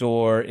busiest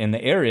store in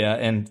the area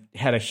and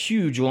had a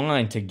huge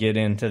line to get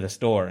into the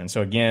store. And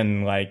so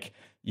again,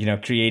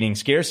 creating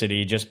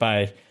scarcity just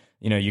by,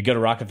 you go to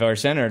Rockefeller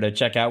Center to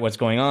check out what's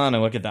going on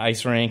and look at the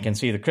ice rink and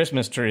see the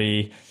Christmas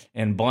tree,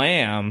 and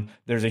blam,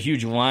 there's a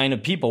huge line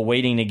of people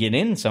waiting to get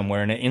in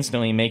somewhere, and it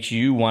instantly makes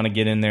you want to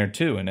get in there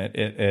too. And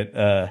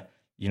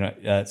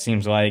it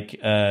seems like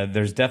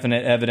there's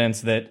definite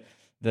evidence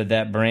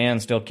that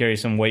brand still carries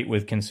some weight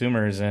with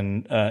consumers,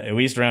 and at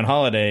least around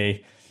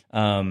holiday,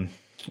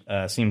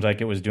 seems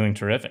like it was doing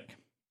terrific.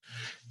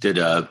 Did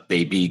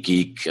Baby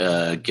Geek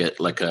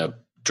get like a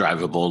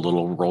drivable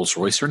little Rolls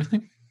Royce or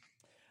anything?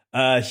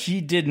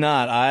 He did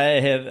not. I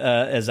have,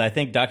 as I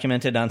think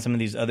documented on some of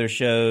these other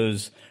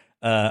shows,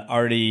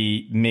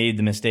 already made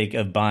the mistake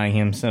of buying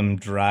him some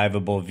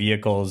drivable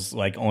vehicles,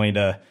 like only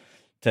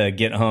to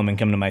get home and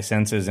come to my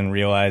senses and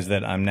realize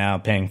that I'm now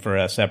paying for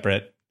a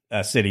separate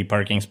city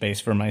parking space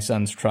for my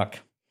son's truck,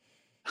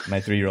 my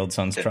 3-year-old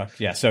son's truck.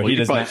 Yeah, so he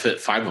does probably not fit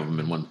 5 of them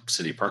in one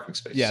city parking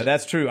space. Yeah,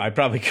 that's true. I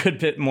probably could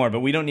fit more,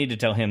 but we don't need to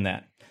tell him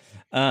that.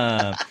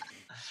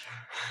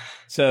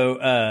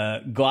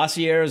 So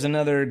Glossier is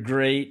another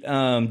great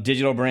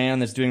digital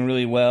brand that's doing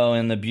really well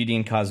in the beauty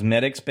and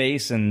cosmetic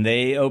space, and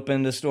they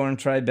opened a store in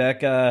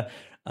Tribeca.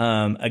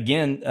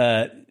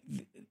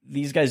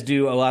 These guys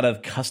do a lot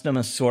of custom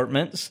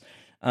assortments,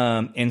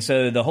 and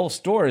so the whole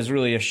store is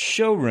really a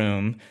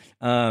showroom.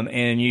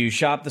 And you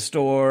shop the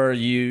store,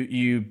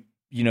 you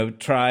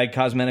try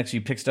cosmetics,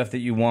 you pick stuff that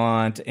you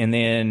want, and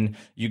then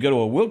you go to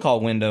a will call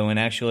window and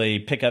actually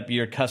pick up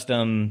your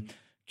custom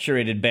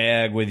curated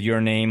bag with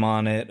your name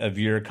on it of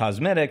your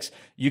cosmetics.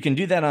 You can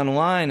do that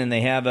online, and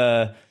they have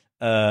a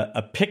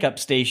pickup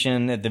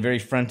station at the very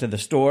front of the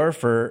store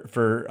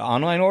for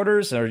online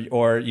orders,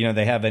 or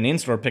they have an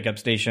in-store pickup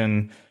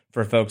station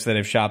for folks that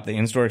have shopped the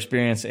in-store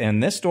experience.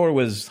 And this store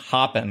was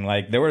hopping.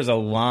 Like, there was a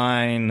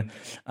line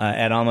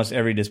at almost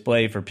every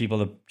display for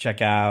people to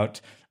check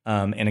out.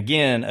 And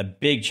again, a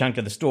big chunk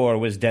of the store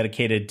was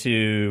dedicated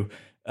to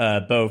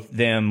both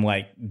them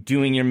like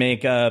doing your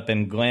makeup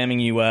and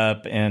glamming you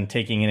up and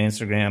taking an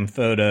Instagram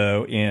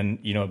photo in,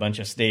 a bunch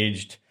of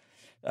staged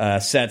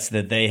sets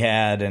that they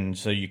had. And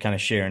so you kind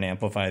of share and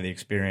amplify the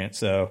experience.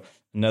 So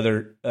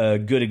another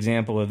good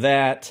example of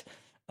that.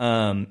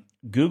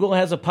 Google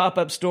has a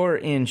pop-up store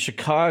in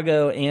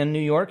Chicago and New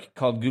York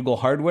called Google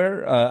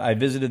Hardware. I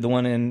visited the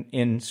one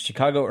in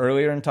Chicago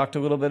earlier and talked a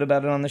little bit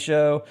about it on the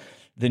show.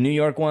 The New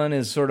York one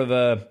is sort of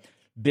a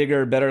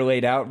bigger, better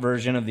laid out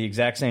version of the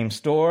exact same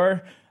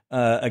store.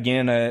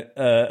 Again,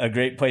 a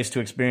great place to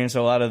experience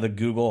a lot of the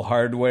Google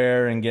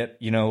hardware and get,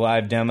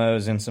 live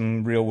demos and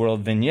some real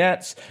world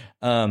vignettes.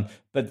 But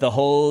the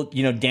whole,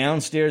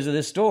 downstairs of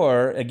this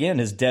store,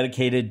 again, is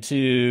dedicated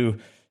to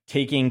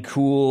taking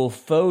cool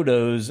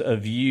photos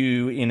of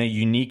you in a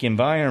unique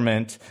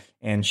environment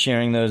and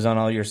sharing those on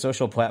all your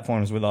social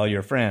platforms with all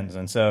your friends.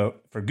 And so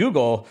for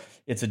Google,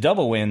 it's a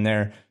double win.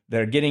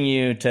 They're getting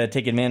you to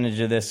take advantage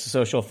of this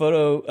social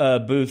photo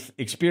booth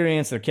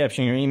experience. They're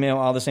capturing your email,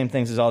 all the same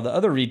things as all the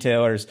other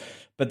retailers,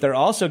 but they're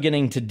also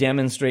getting to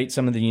demonstrate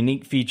some of the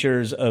unique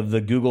features of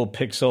the Google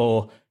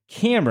Pixel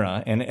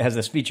camera. And it has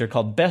this feature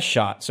called Best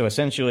Shot. So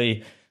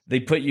essentially they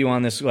put you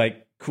on this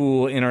like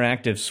cool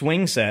interactive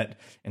swing set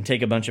and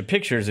take a bunch of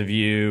pictures of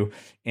you,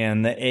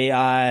 and the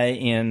AI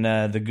in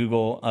the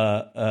Google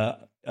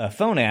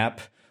phone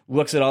app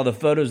looks at all the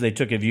photos they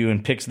took of you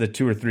and picks the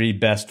 2 or 3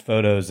 best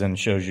photos and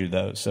shows you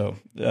those. So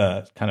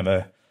kind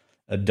of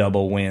a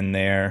double win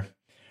there.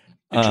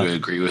 Did you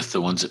agree with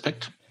the ones it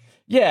picked?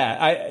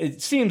 Yeah,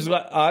 it seems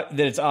that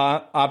it's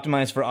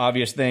optimized for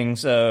obvious things.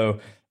 So,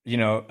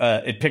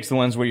 it picks the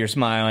ones where you're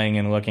smiling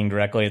and looking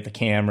directly at the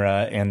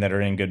camera and that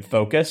are in good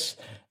focus.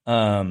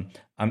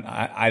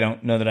 I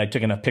don't know that I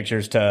took enough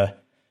pictures to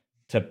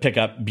pick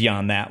up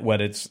beyond that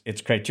what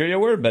its criteria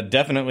were, but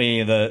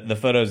definitely the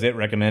photos it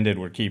recommended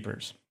were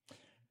keepers.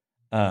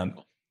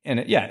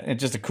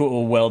 it's just a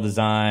cool,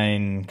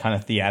 well-designed kind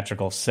of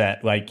theatrical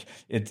set. Like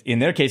in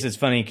their case, it's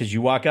funny because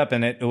you walk up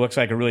and it looks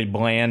like a really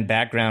bland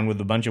background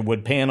with a bunch of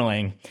wood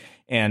paneling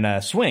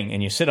and swing,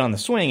 and you sit on the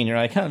swing and you're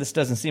like, this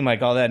doesn't seem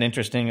like all that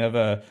interesting of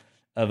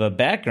a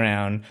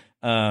background.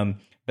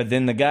 But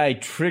then the guy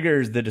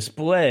triggers the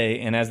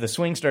display, and as the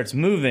swing starts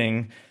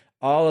moving,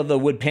 all of the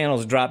wood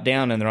panels drop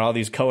down, and there are all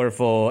these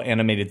colorful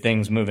animated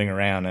things moving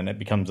around, and it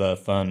becomes a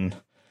fun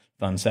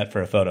set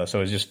for a photo. So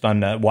it was just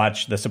fun to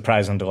watch the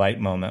surprise and delight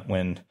moment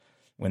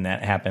when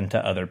that happened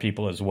to other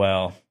people as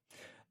well.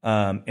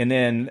 And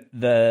then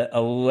the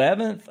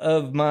 11th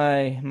of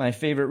my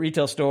favorite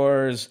retail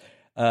stores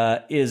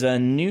is a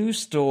new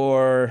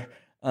store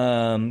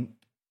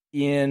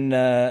in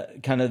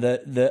kind of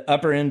the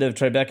upper end of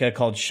Tribeca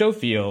called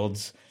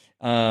Showfields.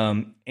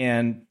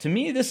 And to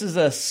me, this is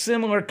a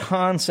similar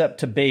concept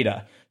to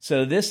Beta.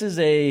 So this is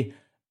a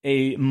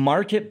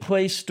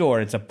marketplace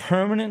store. It's a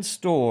permanent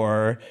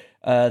store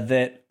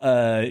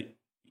that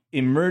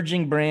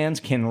emerging brands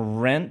can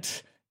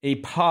rent a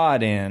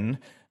pod in.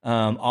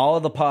 All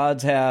of the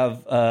pods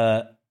have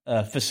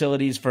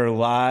facilities for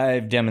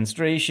live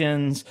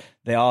demonstrations.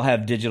 They all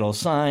have digital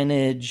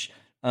signage.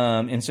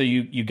 And so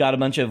you got a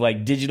bunch of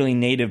like digitally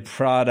native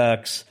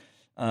products,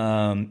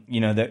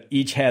 that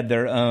each had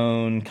their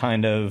own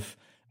kind of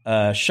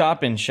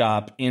shop in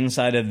shop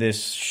inside of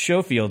this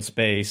Showfield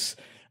space.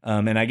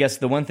 And I guess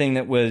the one thing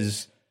that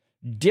was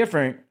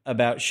different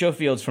about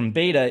Showfields from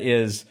Beta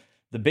is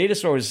the Beta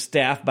store was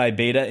staffed by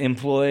Beta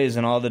employees,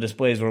 and all the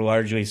displays were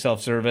largely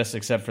self-service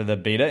except for the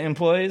Beta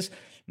employees.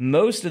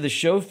 Most of the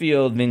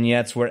Showfield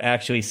vignettes were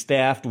actually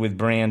staffed with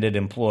branded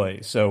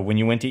employees. So when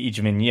you went to each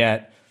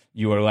vignette,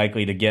 you were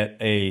likely to get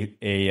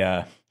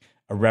a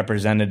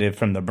representative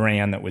from the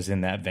brand that was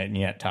in that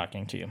vignette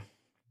talking to you.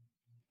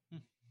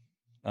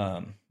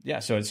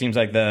 So it seems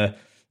like the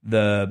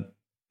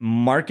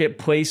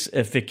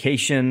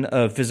marketplace-ification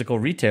of physical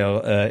retail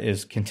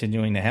is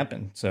continuing to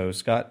happen. So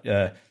Scott,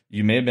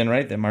 you may have been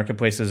right that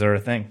marketplaces are a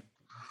thing.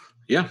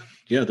 Yeah,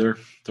 they're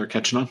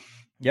catching on.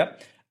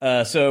 Yep.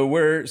 So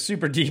we're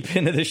super deep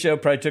into the show.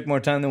 Probably took more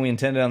time than we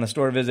intended on the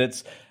store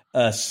visits.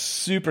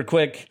 Super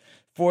quick.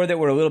 4 that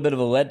were a little bit of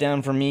a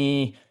letdown for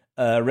me.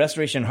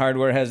 Restoration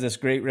Hardware has this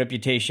great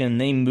reputation.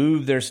 They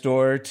moved their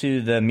store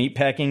to the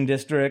meatpacking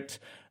district.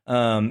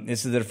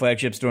 This is their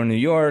flagship store in New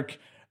York.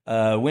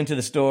 Went to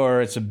the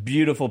store. It's a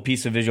beautiful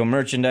piece of visual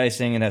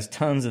merchandising. It has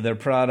tons of their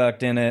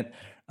product in it.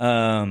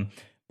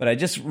 But I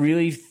just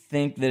really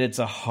think that it's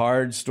a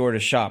hard store to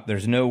shop.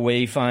 There's no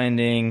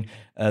wayfinding.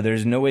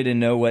 There's no way to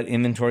know what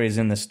inventory is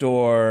in the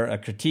store. A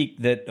critique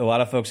that a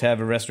lot of folks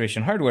have of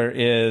Restoration Hardware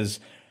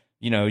is,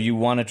 you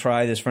want to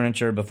try this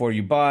furniture before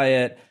you buy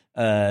it.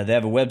 They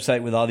have a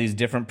website with all these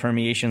different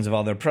permeations of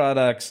all their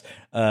products,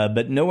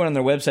 but nowhere on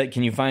their website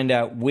can you find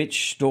out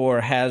which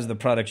store has the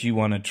products you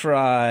want to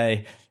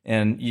try.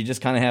 And you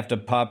just kind of have to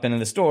pop into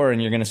the store,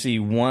 and you're going to see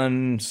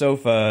one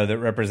sofa that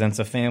represents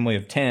a family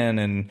of 10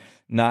 and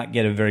not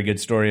get a very good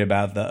story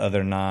about the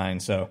other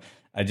 9. So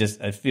I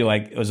feel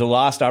like it was a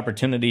lost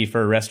opportunity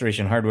for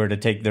Restoration Hardware to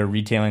take their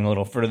retailing a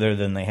little further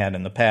than they had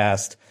in the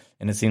past.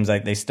 And it seems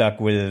like they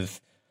stuck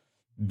with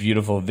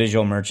beautiful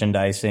visual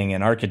merchandising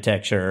and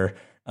architecture,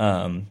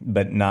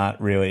 but not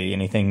really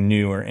anything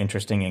new or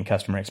interesting in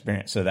customer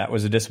experience. So that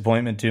was a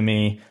disappointment to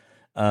me.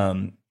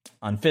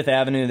 On Fifth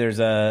Avenue, there's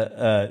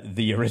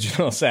the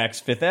original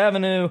Saks Fifth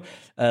Avenue.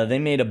 They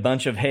made a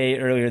bunch of hay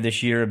earlier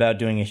this year about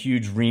doing a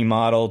huge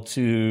remodel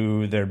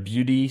to their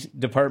beauty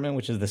department,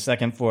 which is the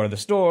second floor of the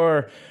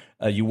store.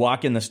 You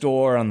walk in the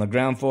store on the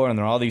ground floor, and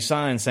there are all these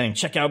signs saying,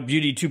 check out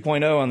Beauty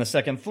 2.0 on the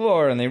second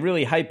floor. And they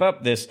really hype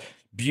up this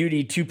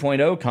Beauty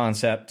 2.0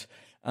 concept.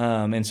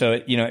 And so,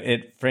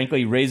 it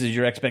frankly raises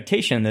your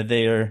expectation that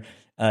they are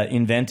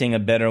inventing a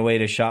better way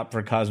to shop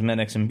for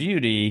cosmetics and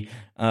beauty.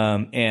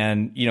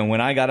 And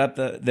when I got up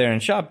there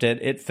and shopped it,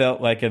 it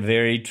felt like a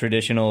very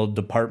traditional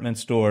department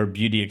store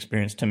beauty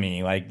experience to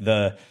me. Like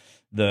the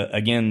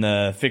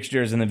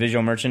fixtures and the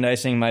visual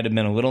merchandising might have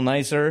been a little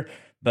nicer,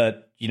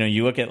 but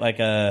you look at like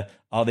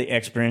all the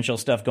experiential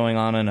stuff going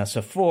on in a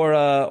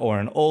Sephora or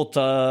an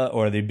Ulta,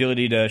 or the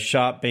ability to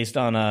shop based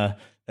on a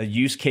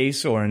use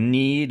case or a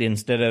need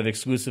instead of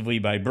exclusively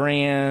by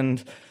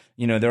brand.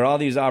 There are all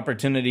these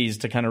opportunities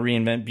to kind of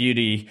reinvent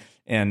beauty.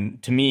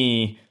 And to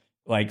me,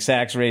 like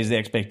Saks raised the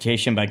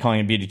expectation by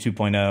calling it Beauty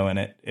 2.0.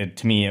 And it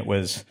to me, it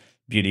was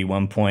Beauty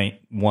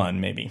 1.1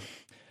 maybe.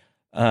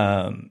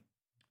 I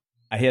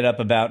hit up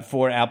about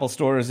 4 Apple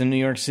stores in New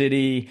York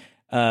City.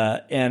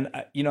 And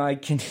I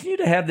continue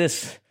to have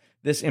this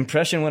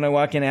impression when I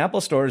walk in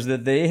Apple stores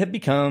that they have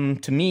become,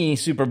 to me,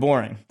 super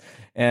boring.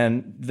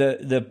 And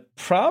the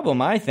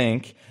problem, I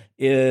think,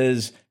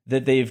 is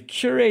that they've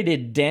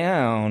curated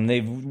down,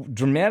 they've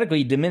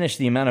dramatically diminished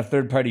the amount of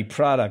third-party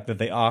product that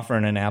they offer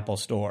in an Apple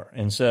store.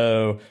 And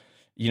so,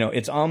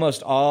 it's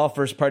almost all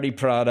first-party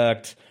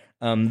product.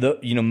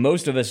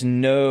 Most of us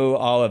know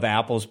all of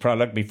Apple's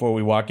product before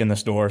we walk in the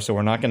store, so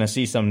we're not going to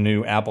see some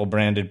new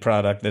Apple-branded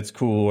product that's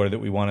cool or that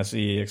we want to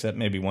see, except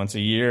maybe once a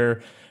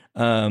year.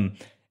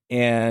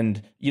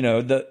 And,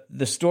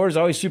 the store is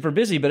always super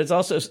busy, but it's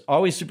also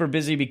always super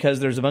busy because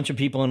there's a bunch of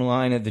people in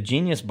line at the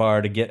Genius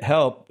Bar to get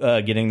help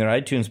getting their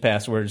iTunes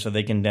password so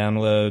they can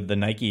download the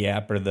Nike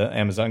app or the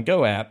Amazon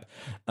Go app.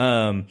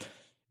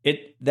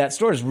 That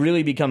store has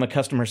really become a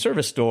customer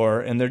service store,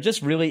 and there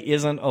just really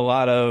isn't a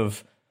lot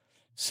of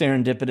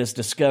serendipitous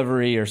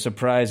discovery or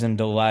surprise and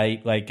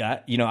delight. Like,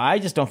 I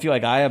just don't feel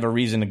like I have a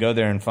reason to go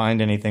there and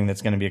find anything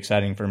that's going to be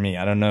exciting for me.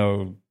 I don't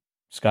know,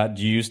 Scott,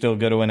 do you still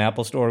go to an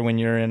Apple store when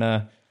you're in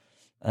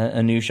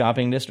a new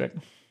shopping district?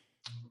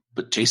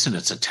 But Jason,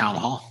 it's a town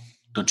hall.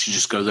 Don't you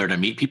just go there to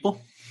meet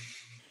people?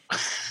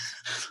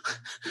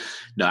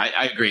 No,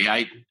 I agree.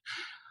 I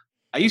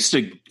used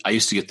to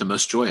get the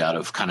most joy out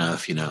of kind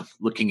of,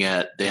 looking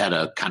at, they had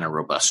a kind of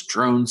robust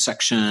drone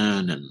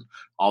section and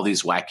all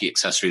these wacky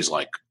accessories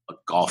like a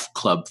golf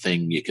club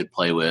thing you could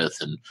play with.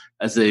 And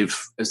as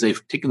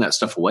they've taken that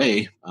stuff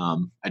away,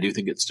 I do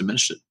think it's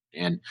diminished it.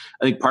 And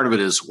I think part of it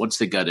is once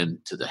they got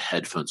into the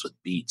headphones with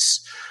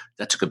Beats,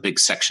 that took a big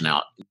section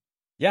out.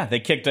 Yeah, they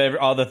kicked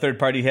all the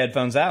third-party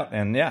headphones out,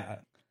 and yeah.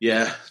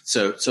 Yeah,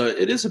 so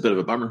it is a bit of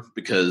a bummer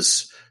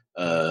because,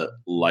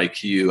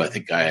 like you, I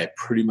think I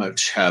pretty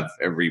much have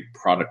every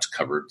product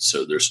covered,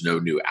 so there's no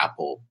new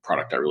Apple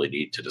product I really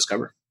need to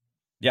discover.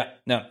 Yeah,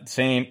 no,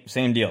 same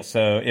deal.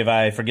 So if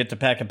I forget to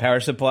pack a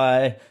power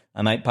supply,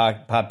 I might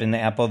pop into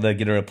Apple to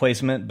get a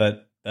replacement,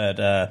 but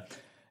if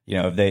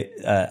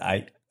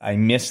I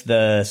miss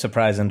the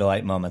surprise and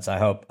delight moments. I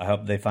hope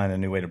they find a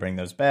new way to bring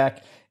those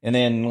back. And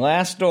then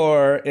last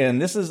store,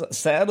 and this is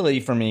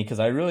sadly for me because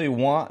I really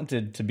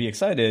wanted to be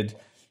excited.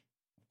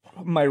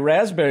 My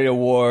Raspberry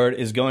Award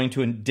is going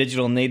to a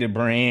digital native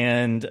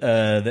brand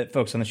that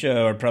folks on the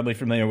show are probably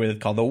familiar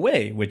with called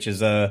Away, which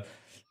is a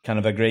kind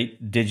of a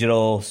great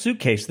digital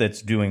suitcase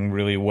that's doing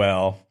really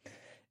well.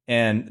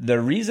 And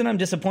the reason I'm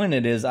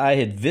disappointed is I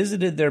had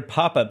visited their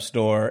pop-up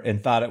store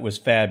and thought it was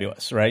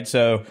fabulous, right?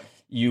 So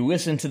you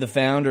listen to the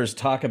founders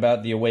talk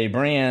about the Away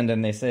brand,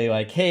 and they say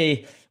like,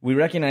 hey, we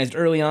recognized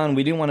early on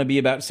we didn't want to be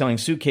about selling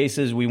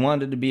suitcases. We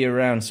wanted to be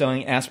around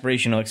selling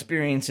aspirational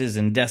experiences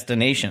and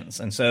destinations.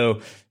 And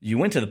so you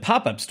went to the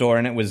pop-up store,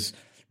 and it was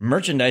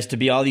merchandise to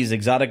be all these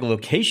exotic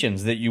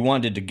locations that you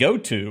wanted to go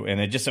to. And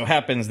it just so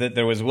happens that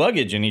there was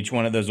luggage in each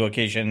one of those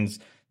locations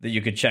that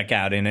you could check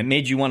out. And it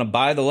made you want to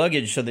buy the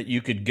luggage so that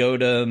you could go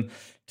to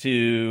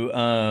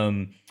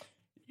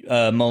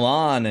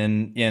Milan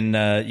and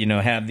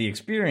have the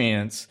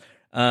experience.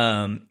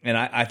 And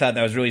I thought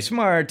that was really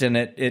smart. And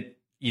it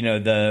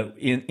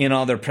in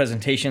all their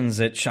presentations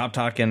at Shop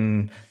Talk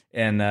and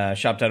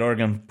shop.org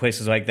and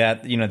places like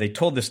that, they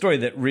told the story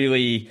that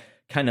really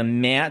kind of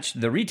matched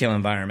the retail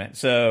environment.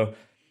 So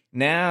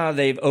now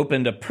they've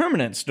opened a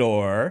permanent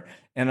store,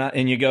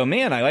 and you go,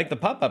 man, I like the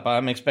pop-up.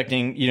 I'm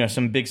expecting,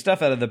 some big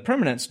stuff out of the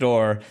permanent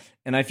store.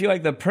 And I feel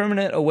like the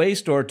permanent Away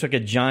store took a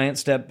giant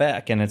step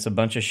back, and it's a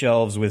bunch of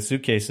shelves with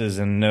suitcases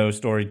and no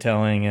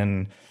storytelling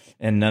and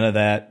none of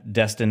that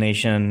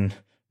destination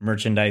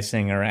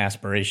merchandising or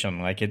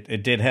aspiration. Like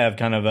it did have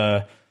kind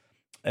of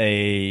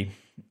a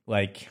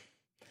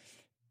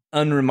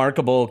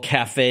unremarkable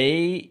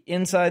cafe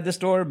inside the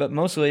store, but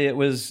mostly it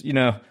was,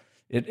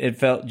 it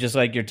felt just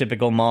like your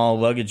typical mall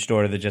luggage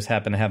store that just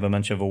happened to have a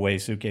bunch of Away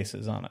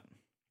suitcases on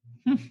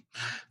it.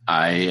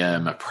 I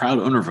am a proud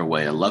owner of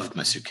Away. I loved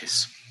my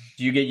suitcase.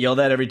 Do you get yelled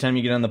at every time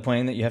you get on the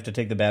plane that you have to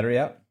take the battery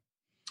out?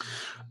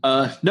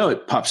 No,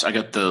 it pops. I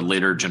got the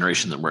later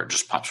generation where it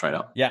just pops right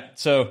out. Yeah.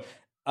 So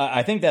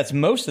I think that's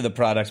most of the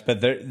products, but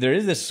there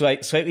is this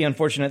slightly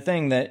unfortunate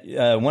thing that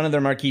one of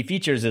their marquee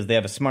features is they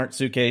have a smart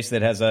suitcase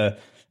that has a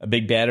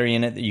big battery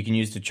in it that you can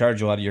use to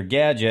charge a lot of your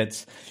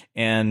gadgets.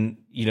 And,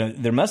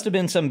 there must have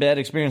been some bad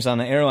experience on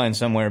the airline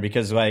somewhere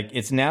because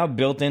it's now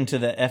built into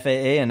the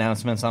FAA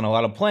announcements on a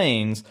lot of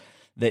planes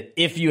that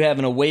if you have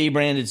an Away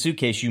branded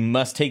suitcase, you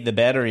must take the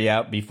battery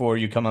out before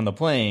you come on the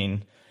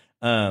plane.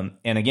 And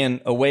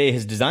again, Away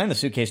has designed the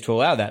suitcase to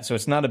allow that. So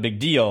it's not a big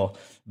deal.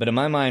 But in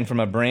my mind, from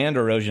a brand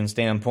erosion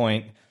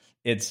standpoint,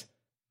 it's,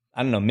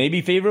 I don't know,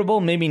 maybe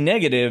favorable, maybe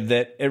negative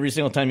that every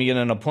single time you get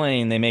on a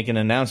plane, they make an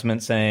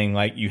announcement saying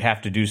you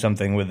have to do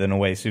something with an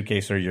Away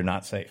suitcase or you're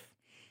not safe.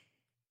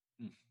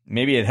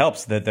 Maybe it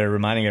helps that they're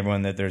reminding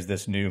everyone that there's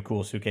this new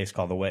cool suitcase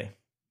called Away.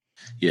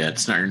 Yeah,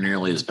 it's not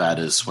nearly as bad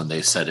as when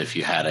they said if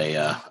you had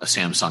a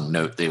Samsung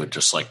Note, they would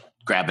just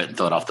grab it and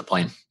throw it off the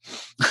plane.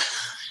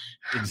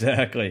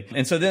 Exactly.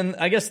 And so then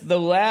I guess the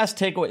last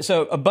takeaway,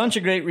 so a bunch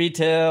of great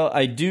retail.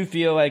 I do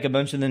feel like a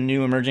bunch of the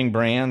new emerging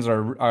brands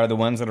are the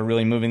ones that are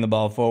really moving the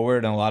ball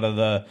forward. And a lot of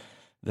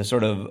the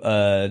sort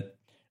of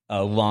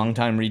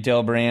long-time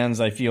retail brands,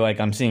 I feel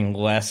like I'm seeing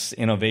less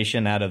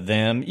innovation out of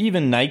them.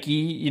 Even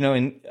Nike,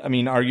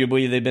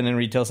 arguably they've been in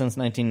retail since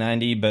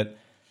 1990, but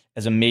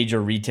as a major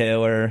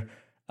retailer,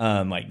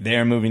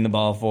 they're moving the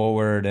ball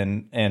forward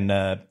and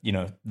the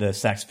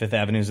Saks Fifth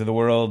Avenues of the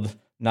world,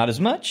 not as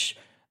much.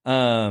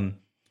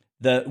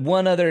 The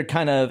one other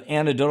kind of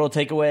anecdotal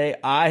takeaway,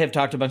 I have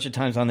talked a bunch of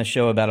times on the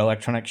show about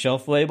electronic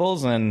shelf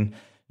labels, and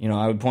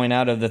I would point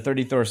out of the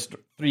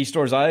 33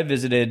 stores I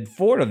visited,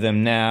 4 of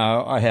them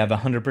now I have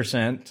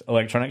 100%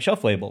 electronic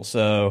shelf labels.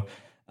 So,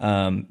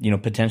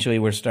 potentially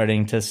we're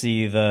starting to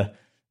see the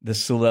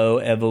slow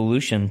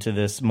evolution to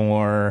this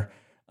more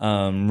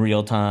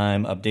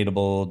real-time,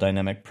 updatable,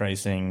 dynamic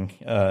pricing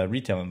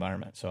retail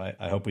environment. So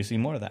I hope we see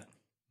more of that.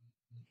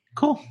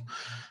 Cool.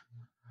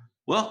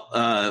 Well,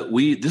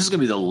 this is going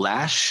to be the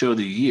last show of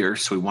the year,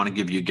 so we want to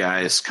give you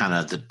guys kind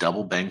of the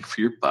double bang for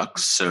your buck.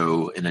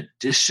 So in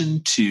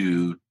addition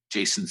to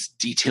Jason's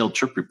detailed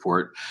trip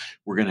report,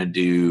 we're going to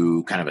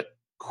do kind of a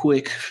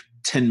quick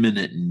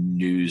 10-minute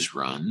news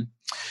run.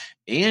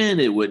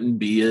 And it wouldn't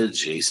be a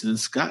Jason and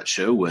Scott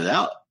show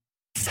without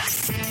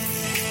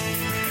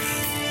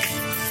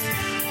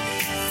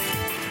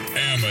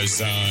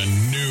Amazon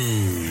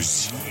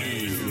News.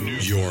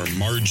 Your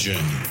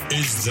margin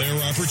is their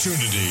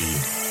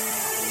opportunity.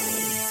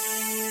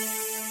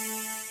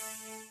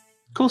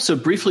 Cool. So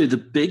briefly, the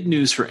big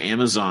news for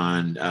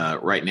Amazon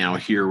right now,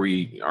 here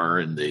we are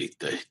in the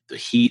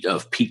heat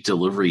of peak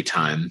delivery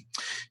time,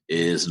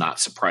 is not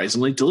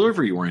surprisingly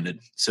delivery oriented.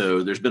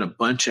 So there's been a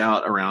bunch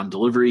out around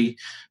delivery.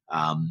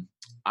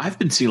 I've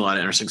been seeing a lot of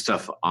interesting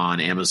stuff on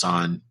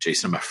Amazon.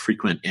 Jason, I'm a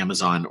frequent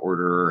Amazon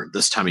orderer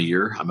this time of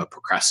year. I'm a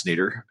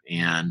procrastinator,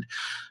 and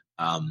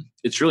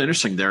it's really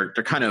interesting. They're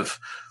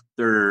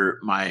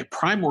my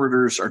Prime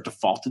orders are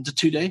defaulted to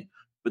 2-day,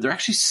 but they're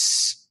actually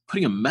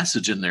putting a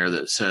message in there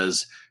that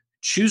says,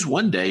 choose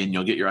one day and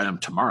you'll get your item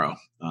tomorrow.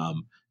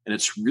 And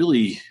it's a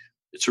really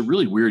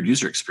weird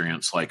user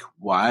experience. Like,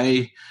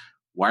 why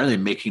are they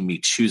making me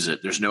choose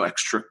it? There's no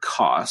extra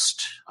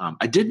cost.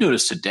 I did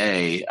notice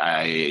today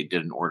I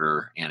did an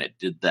order and it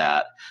did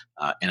that,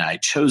 and I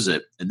chose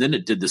it. And then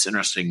it did this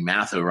interesting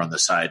math over on the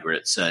side where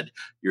it said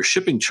your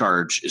shipping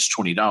charge is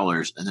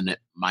 $20, and then it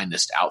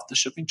minused out the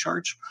shipping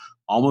charge,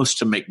 almost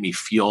to make me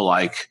feel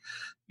like,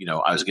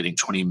 I was getting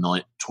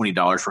 $20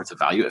 worth of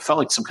value. It felt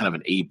like some kind of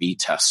an A/B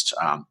test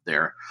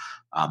there.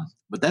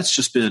 But that's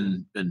just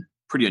been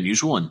pretty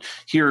unusual. And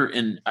here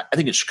I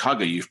think in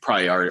Chicago, you've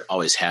probably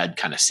always had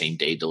kind of same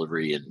day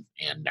delivery and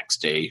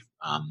next day.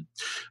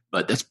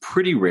 But that's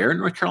pretty rare in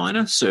North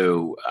Carolina.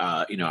 So,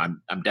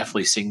 I'm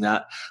definitely seeing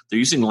that. They're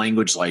using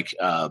language like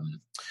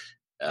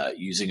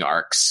using our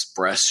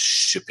express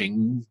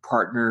shipping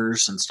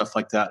partners and stuff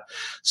like that.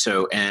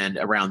 So, and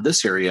around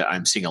this area,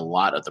 I'm seeing a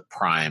lot of the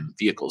Prime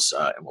vehicles,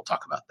 and we'll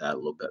talk about that a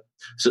little bit.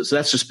 So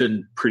that's just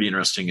been pretty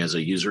interesting as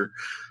a user.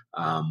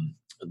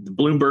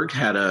 Bloomberg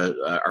had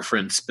our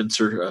friend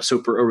Spencer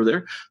Soper over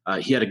there.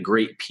 He had a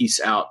great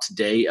piece out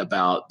today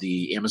about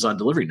the Amazon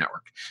delivery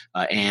network,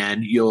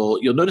 and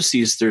you'll notice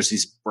there's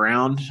these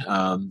brown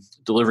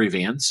delivery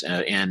vans,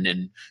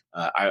 and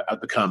I've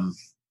become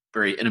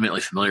very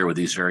intimately familiar with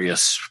these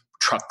various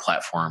truck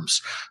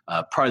platforms.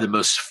 Probably the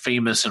most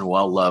famous and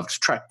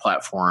well-loved truck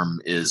platform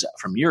is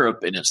from Europe,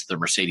 and it's the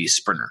Mercedes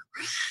Sprinter.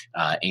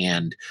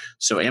 And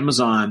so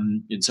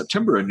Amazon, in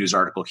September, a news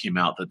article came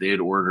out that they had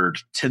ordered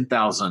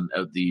 20,000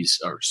 of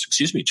these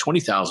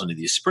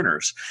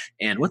Sprinters.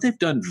 And what they've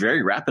done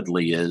very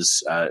rapidly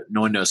is,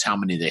 no one knows how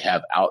many they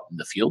have out in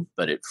the field,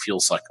 but it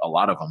feels like a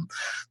lot of them.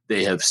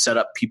 They have set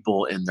up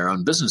people in their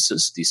own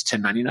businesses, these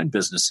 1099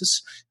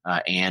 businesses,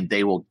 and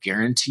they will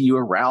guarantee you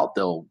a route.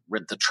 They'll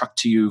rent the truck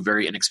to you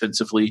very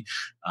inexpensively.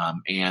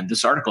 And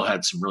this article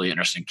had some really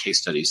interesting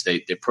case studies. They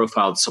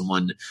profiled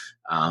someone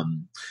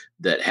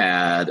that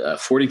had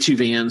 42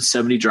 vans,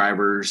 70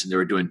 drivers, and they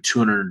were doing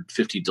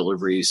 250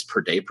 deliveries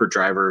per day per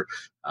driver,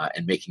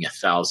 and making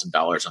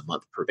 $1,000 a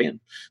month per van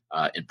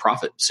in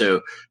profit.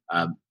 So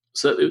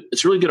it's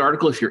a really good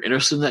article. If you're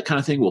interested in that kind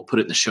of thing, we'll put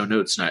it in the show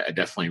notes, and I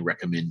definitely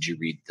recommend you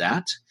read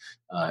that.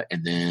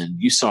 And then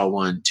you saw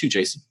one too,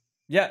 Jason.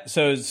 Yeah.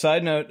 So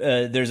side note,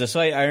 there's a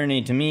slight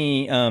irony to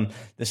me.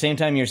 The same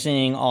time you're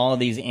seeing all of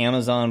these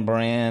Amazon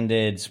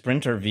branded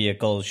Sprinter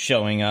vehicles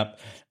showing up,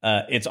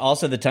 it's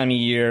also the time of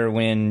year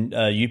when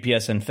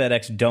UPS and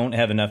FedEx don't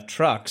have enough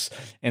trucks.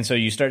 And so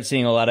you start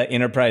seeing a lot of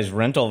enterprise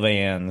rental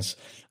vans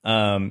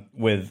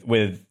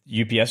with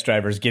UPS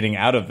drivers getting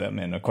out of them.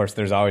 And of course,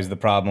 there's always the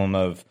problem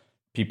of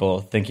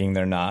people thinking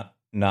they're not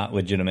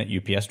legitimate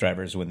UPS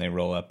drivers when they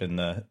roll up in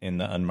the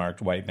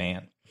unmarked white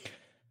van.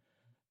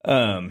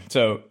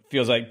 So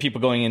feels like people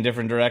going in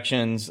different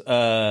directions.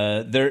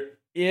 There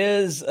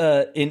is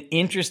an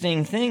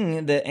interesting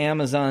thing that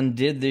Amazon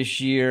did this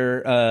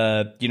year.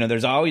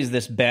 There's always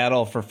this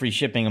battle for free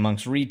shipping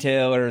amongst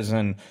retailers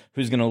and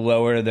who's going to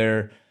lower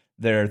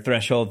their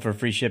threshold for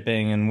free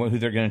shipping and who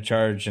they're going to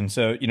charge. And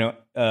so,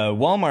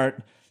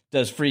 Walmart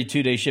does free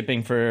 2-day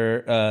shipping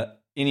for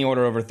any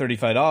order over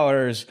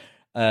 $35.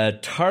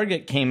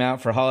 Target came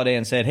out for holiday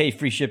and said, hey,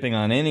 free shipping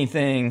on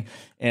anything.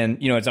 And,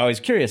 it's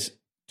always curious.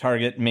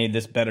 Target made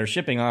this better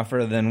shipping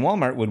offer than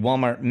Walmart. Would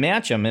Walmart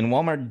match them? And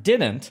Walmart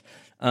didn't.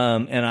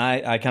 And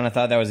I kind of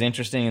thought that was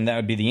interesting, and that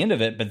would be the end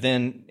of it. But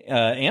then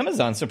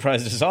Amazon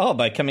surprised us all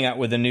by coming out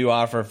with a new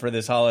offer for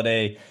this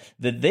holiday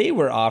that they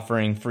were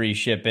offering free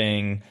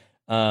shipping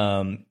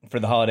for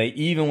the holiday,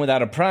 even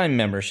without a Prime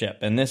membership.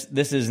 And this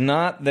is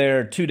not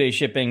their 2-day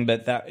shipping,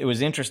 but it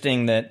was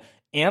interesting that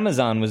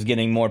Amazon was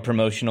getting more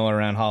promotional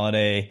around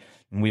holiday,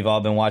 and we've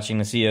all been watching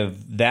to see if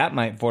that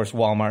might force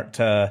Walmart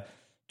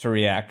to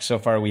react. So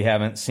far, we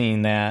haven't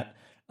seen that.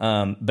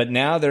 But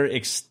now they're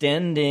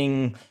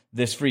extending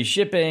this free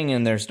shipping,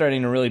 and they're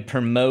starting to really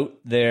promote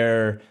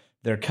their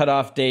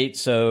cutoff date.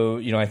 So,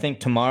 I think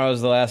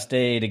tomorrow's the last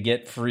day to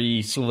get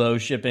free slow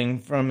shipping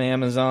from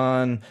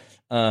Amazon.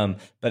 But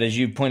as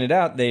you pointed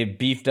out, they've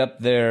beefed up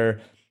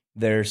their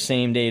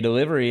same day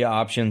delivery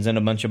options in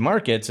a bunch of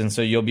markets. And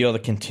so you'll be able to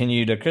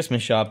continue to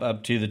Christmas shop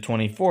up to the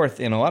 24th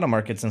in a lot of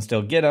markets and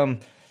still get them.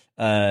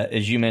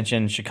 As you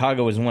mentioned,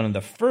 Chicago was one of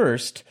the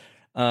first.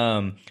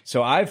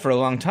 So I, for a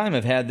long time,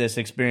 have had this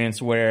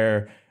experience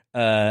where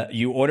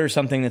you order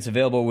something that's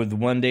available with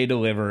 1 day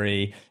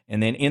delivery,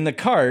 and then in the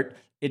cart,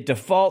 it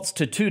defaults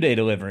to 2 day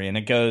delivery, and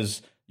it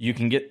goes,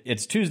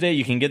 it's Tuesday,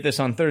 you can get this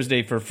on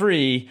Thursday for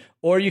free,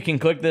 or you can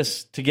click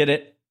this to get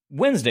it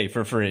Wednesday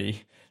for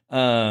free.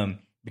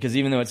 Because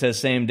even though it says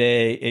same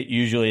day, it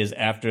usually is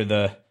after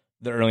the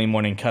early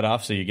morning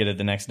cutoff, so you get it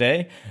the next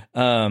day.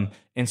 And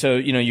so,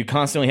 you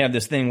constantly have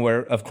this thing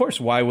where, of course,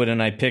 why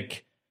wouldn't I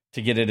pick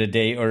to get it a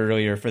day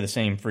earlier for the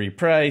same free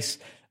price?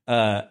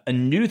 A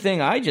new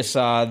thing I just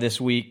saw this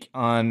week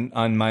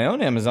on my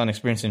own Amazon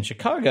experience in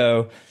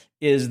Chicago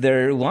is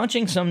they're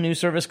launching some new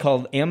service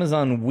called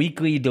Amazon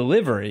Weekly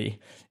Delivery.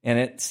 And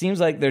it seems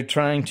like they're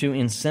trying to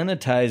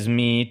incentivize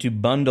me to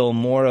bundle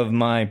more of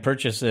my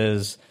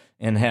purchases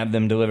and have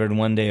them delivered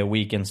 1 day a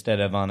week instead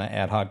of on an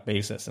ad hoc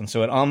basis. And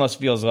so it almost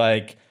feels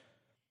like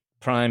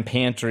Prime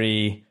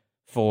Pantry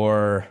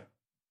for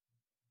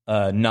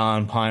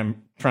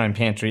non-Prime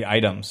Pantry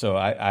items. So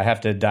I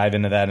have to dive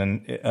into that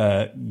and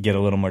get a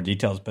little more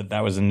details. But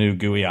that was a new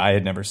GUI I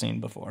had never seen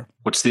before.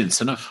 What's the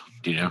incentive?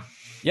 Do you know?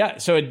 Yeah,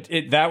 so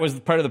that was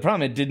part of the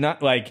problem. It did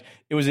not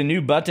it was a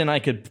new button I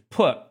could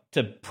put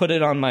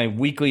it on my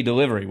weekly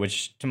delivery,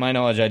 which to my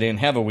knowledge I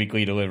didn't have a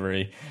weekly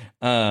delivery.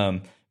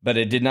 But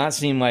it did not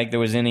seem like there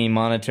was any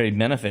monetary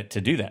benefit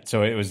to do that.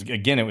 So it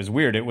was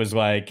weird. It was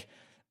like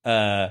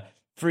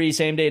free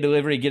same day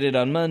delivery, get it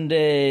on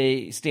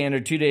Monday,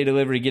 standard 2 day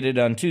delivery, get it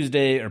on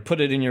Tuesday, or put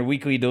it in your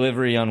weekly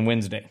delivery on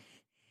Wednesday.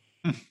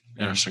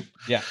 Interesting.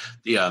 Yeah.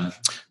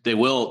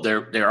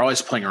 They're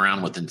always playing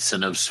around with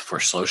incentives for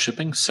slow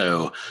shipping.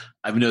 So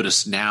I've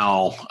noticed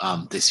now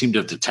they seem to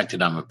have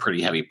detected I'm a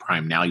pretty heavy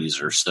Prime Now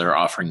user. So they're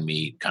offering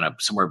me kind of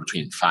somewhere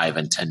between $5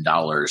 and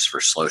 $10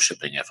 for slow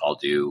shipping if I'll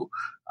do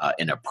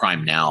in a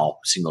Prime Now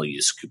single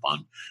use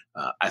coupon.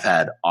 I've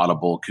had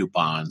Audible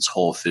coupons,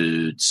 Whole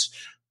Foods,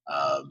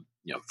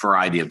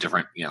 variety of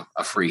different,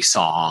 a free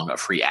song, a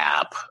free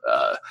app.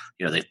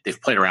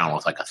 They've played around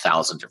with like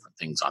 1,000 different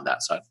things on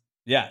that side.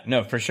 Yeah,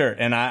 no, for sure.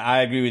 And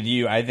I agree with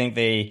you. I think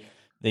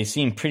they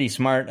seem pretty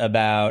smart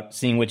about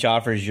seeing which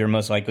offers you're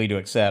most likely to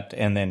accept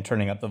and then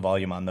turning up the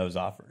volume on those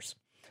offers.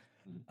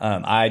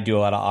 I do a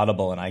lot of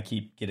Audible, and I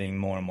keep getting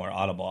more and more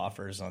Audible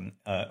offers on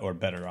or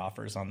better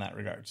offers on that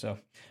regard. So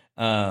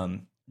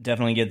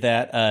definitely get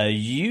that.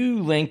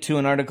 You linked to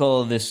an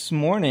article this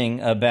morning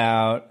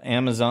about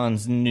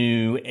Amazon's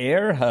new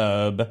Air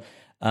Hub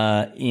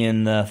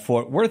in the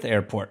Fort Worth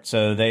airport.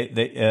 So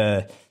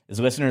they as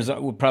listeners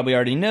will probably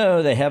already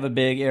know, they have a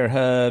big Air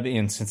Hub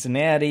in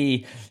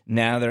Cincinnati.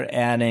 Now they're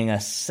adding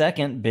a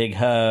second big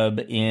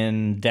hub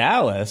in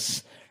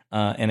Dallas.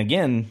 And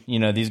again,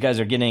 these guys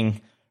are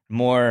getting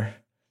more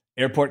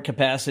airport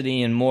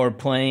capacity and more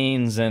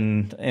planes,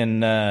 and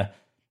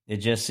it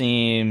just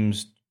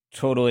seems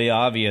totally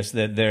obvious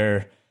that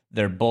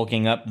they're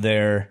bulking up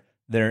their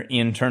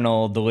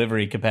internal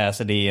delivery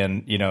capacity,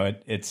 and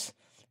it's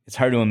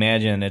hard to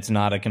imagine it's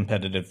not a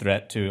competitive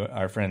threat to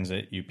our friends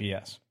at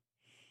UPS.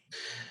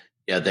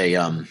 Yeah, they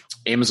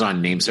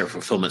Amazon names their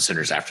fulfillment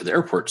centers after the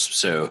airports.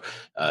 So,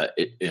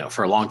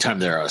 for a long time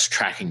there, I was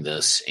tracking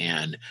this,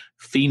 and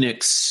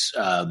Phoenix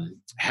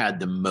had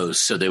the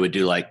most. So they would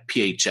do like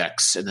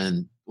PHX, and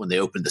then when they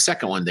opened the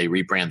second one, they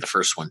rebrand the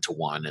first one to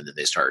one, and then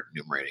they start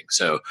enumerating.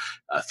 So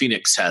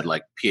Phoenix had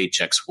like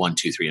PHX 1,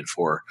 2, 3, and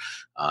 4,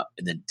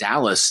 and then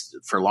Dallas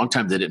for a long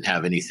time they didn't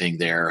have anything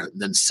there.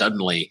 And then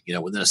suddenly,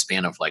 within a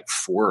span of like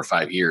 4 or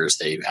 5 years,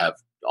 they have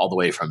all the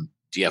way from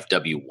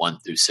DFW 1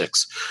 through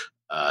 6.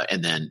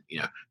 And then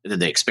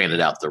they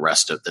expanded out the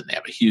rest of. Then they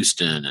have a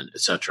Houston and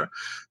et cetera.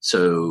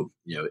 So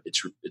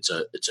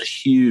it's a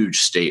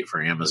huge state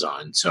for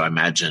Amazon. So I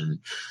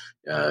imagine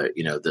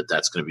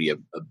that's going to be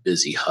a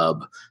busy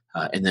hub.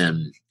 And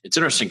then it's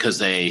interesting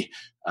because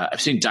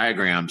I've seen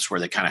diagrams where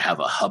they kind of have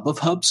a hub of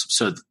hubs.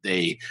 So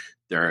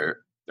they're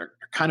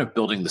kind of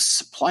building the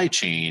supply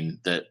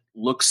chain that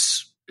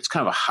it's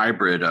kind of a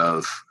hybrid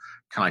of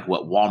kind of like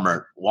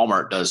what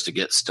Walmart does to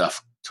get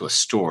stuff to a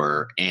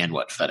store and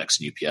what FedEx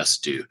and UPS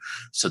do.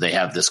 So they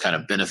have this kind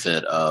of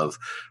benefit of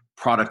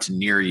product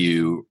near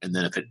you, and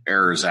then if it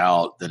errors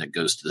out, then it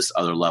goes to this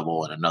other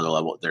level and another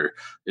level.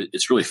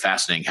 It's really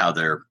fascinating how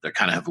they're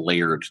kind of have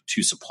layered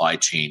two supply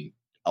chain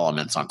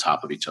elements on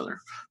top of each other.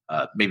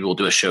 Maybe we'll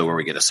do a show where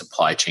we get a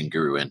supply chain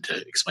guru in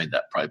to explain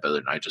that probably better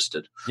than I just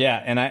did.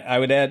 Yeah, and I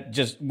would add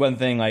just one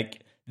thing,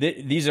 like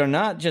these are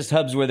not just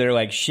hubs where they're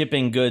like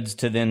shipping goods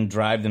to then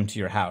drive them to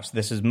your house.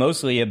 This is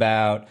mostly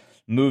about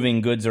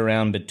moving goods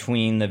around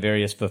between the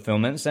various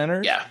fulfillment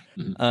centers. Yeah.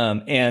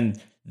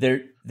 And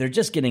they're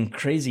just getting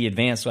crazy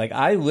advanced. Like,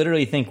 I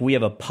literally think we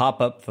have a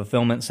pop-up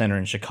fulfillment center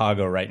in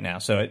Chicago right now.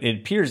 So it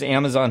appears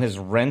Amazon has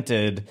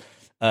rented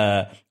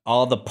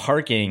all the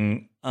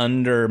parking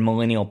under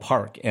Millennial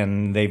Park,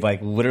 and they've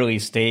like literally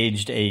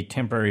staged a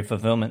temporary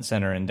fulfillment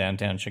center in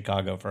downtown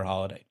Chicago for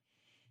holiday.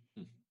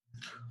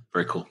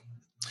 Very cool.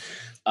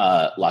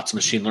 Lots of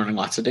machine learning,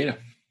 lots of data.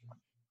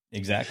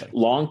 Exactly.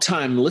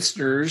 Longtime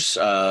listeners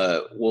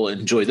will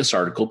enjoy this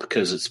article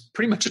because it's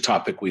pretty much a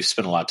topic we've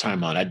spent a lot of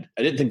time on. I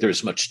didn't think there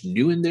was much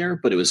new in there,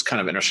 but it was kind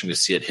of interesting to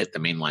see it hit the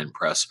mainline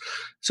press.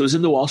 So it was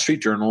in the Wall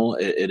Street Journal.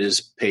 It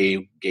is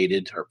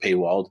pay-gated or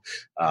paywalled,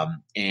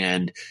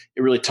 and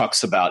it really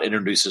talks about,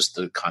 introduces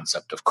the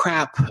concept of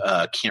crap,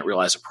 can't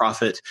realize a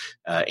profit,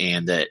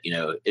 and that,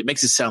 it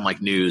makes it sound like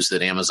news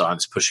that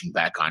Amazon's pushing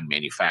back on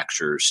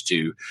manufacturers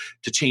to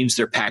change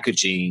their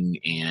packaging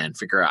and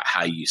figure out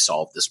how you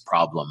solve this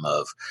problem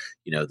of,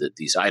 that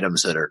these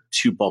items that are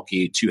too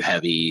bulky, too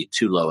heavy,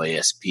 too low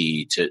ASP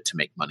to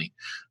make money.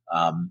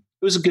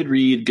 It was a good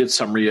read, good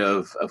summary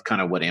of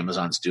kind of what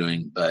Amazon's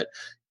doing, but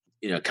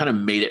kind of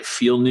made it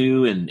feel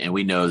new, and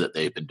we know that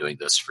they've been doing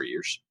this for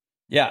years.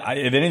 Yeah,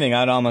 if anything,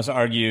 I'd almost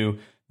argue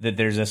that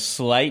there's a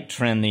slight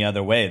trend the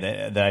other way,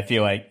 that I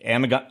feel like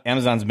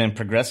Amazon's been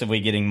progressively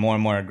getting more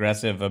and more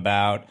aggressive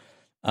about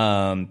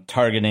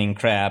targeting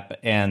crap,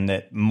 and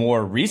that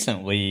more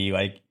recently,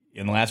 like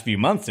in the last few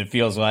months, it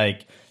feels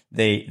like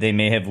they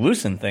may have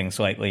loosened things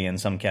slightly in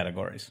some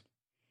categories.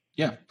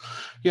 Yeah.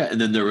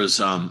 And then there was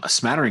a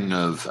smattering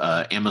of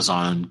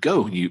Amazon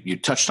Go. You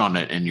touched on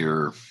it in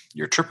your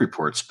trip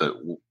reports, but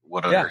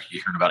what are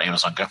you hearing about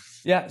Amazon Go?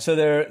 Yeah, so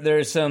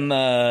there's some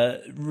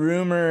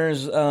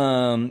rumors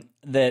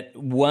that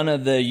one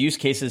of the use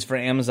cases for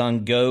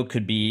Amazon Go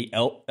could be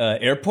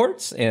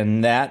airports,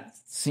 and that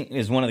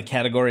is one of the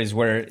categories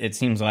where it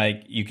seems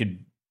like you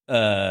could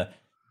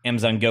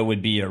Amazon Go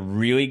would be a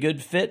really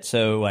good fit.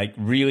 So like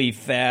really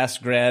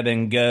fast grab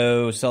and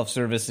go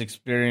self-service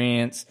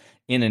experience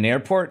in an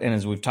airport. And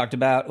as we've talked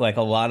about, like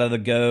a lot of the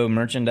Go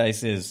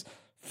merchandise is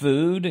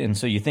food. And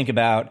so you think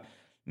about,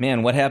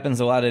 man, what happens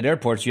a lot at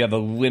airports? You have a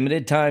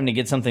limited time to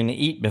get something to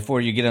eat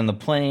before you get on the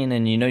plane,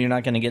 and you're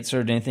not going to get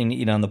served anything to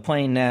eat on the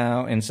plane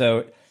now. And so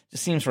it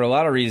just seems for a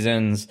lot of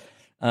reasons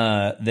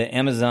the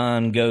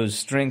Amazon Go's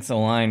strengths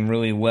align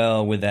really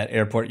well with that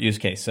airport use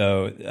case.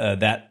 So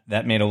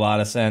that made a lot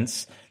of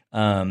sense.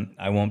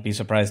 I won't be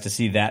surprised to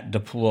see that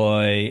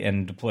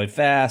deploy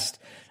fast.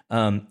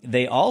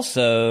 They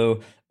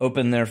also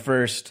opened their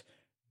first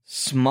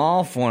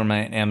small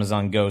format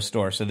Amazon Go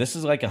store. So this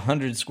is like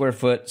 100 square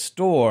foot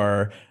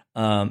store,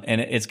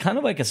 and it's kind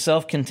of like a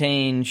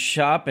self-contained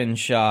shop in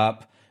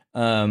shop,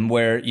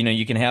 where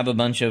you can have a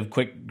bunch of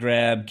quick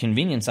grab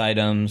convenience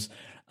items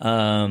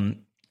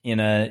in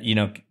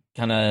a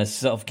kind of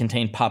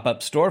self-contained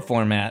pop-up store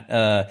format.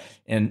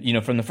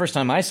 And from the first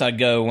time I saw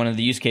Go, one of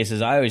the use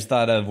cases I always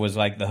thought of was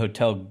like the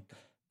hotel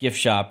gift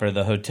shop or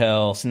the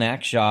hotel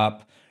snack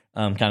shop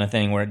kind of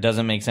thing, where it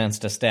doesn't make sense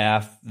to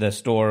staff the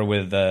store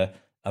with a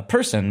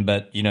person,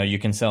 but you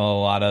can sell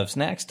a lot of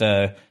snacks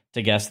to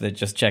guests that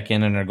just check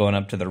in and are going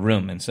up to the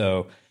room. And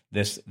so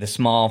this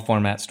small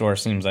format store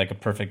seems like a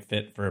perfect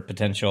fit for a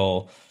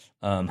potential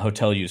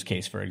hotel use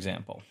case, for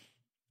example.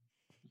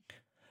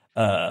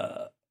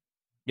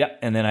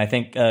 And then I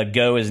think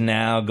Go is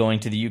now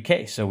going to the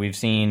UK. So we've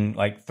seen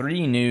like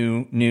 3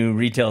 new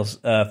retail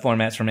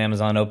formats from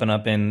Amazon open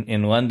up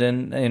in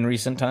London in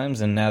recent times,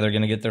 and now they're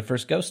going to get their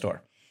first Go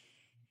store.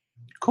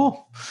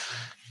 Cool.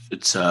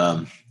 It's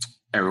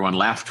everyone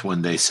laughed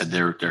when they said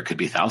there could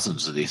be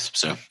thousands of these.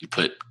 So you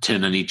put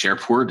 10 in each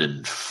airport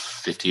and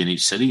 50 in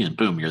each city, and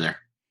boom, you're there.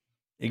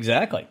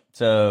 Exactly.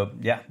 So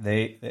yeah,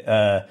 they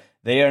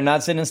are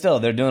not sitting still.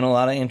 They're doing a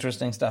lot of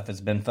interesting stuff. It's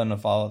been fun to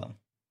follow them.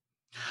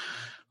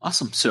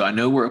 Awesome. So I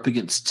know we're up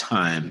against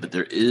time, but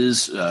there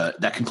is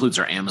that concludes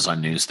our Amazon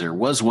news. There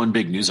was one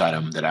big news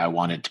item that I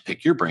wanted to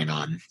pick your brain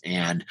on,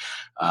 and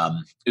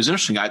it was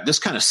interesting. This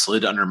kind of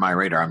slid under my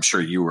radar. I'm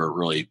sure you're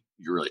really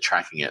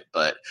tracking it,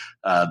 but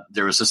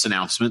there was this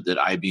announcement that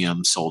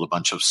IBM sold a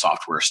bunch of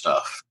software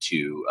stuff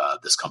to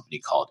this company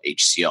called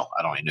HCL.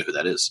 I don't even know who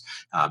that is.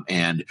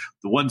 And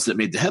the ones that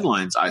made the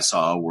headlines I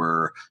saw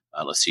were,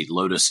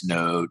 Lotus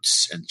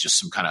Notes and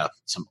just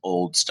some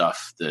old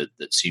stuff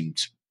that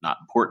seemed not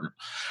important.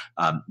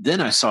 Then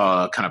I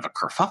saw kind of a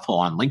kerfuffle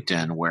on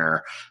LinkedIn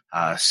where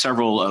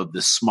several of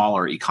the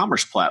smaller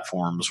e-commerce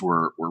platforms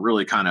were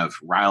really kind of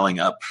riling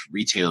up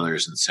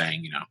retailers and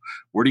saying,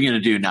 what are you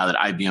going to do now that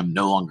IBM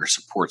no longer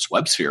supports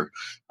WebSphere,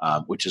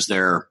 which is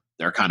their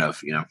kind of,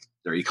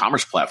 their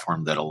e-commerce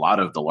platform that a lot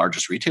of the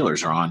largest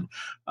retailers are on.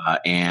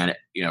 And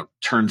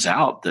turns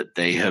out that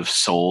they have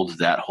sold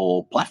that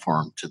whole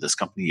platform to this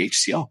company,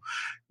 HCL.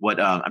 What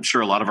I'm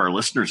sure a lot of our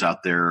listeners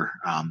out there,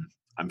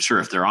 I'm sure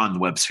if they're on the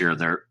WebSphere,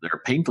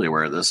 they're painfully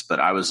aware of this, but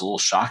I was a little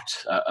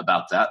shocked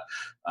about that.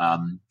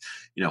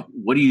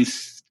 What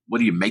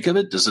do you make of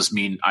it? Does this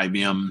mean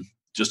IBM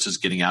just as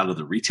getting out of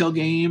the retail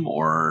game,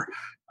 or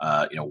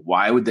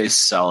why would they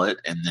sell it?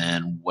 And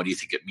then what do you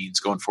think it means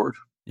going forward?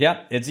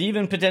 Yeah, it's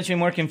even potentially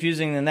more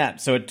confusing than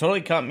that. So it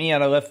totally caught me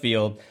out of left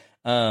field.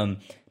 If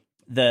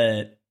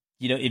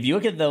you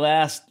look at the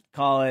last,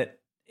 call it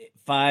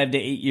 5 to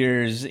 8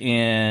 years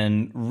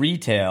in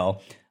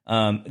retail,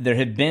 there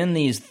have been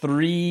these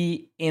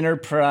 3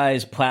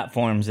 enterprise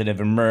platforms that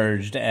have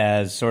emerged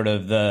as sort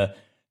of the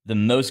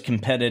most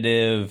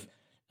competitive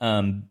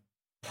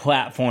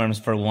platforms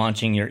for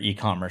launching your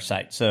e-commerce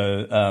site.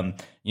 So,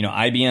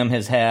 IBM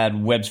has had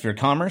WebSphere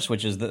Commerce,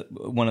 which is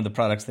one of the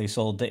products they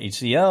sold to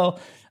HCL.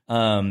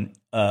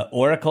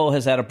 Oracle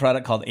has had a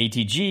product called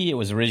ATG. It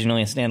was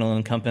originally a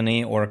standalone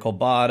company. Oracle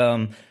bought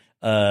them.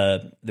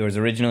 There was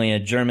originally a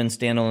German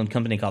standalone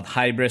company called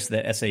Hybris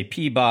that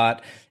SAP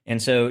bought. And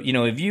so,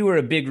 if you were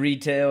a big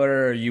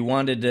retailer or you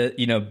wanted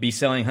to, be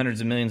selling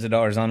hundreds of millions of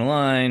dollars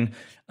online,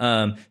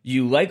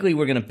 you likely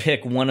were going to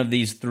pick one of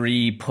these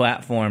 3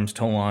 platforms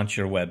to launch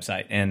your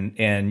website.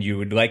 And you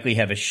would likely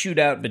have a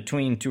shootout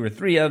between 2 or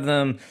 3 of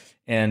them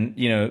and,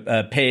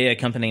 pay a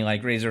company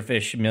like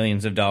Razorfish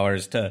millions of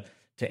dollars to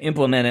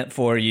implement it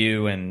for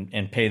you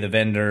and pay the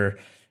vendor,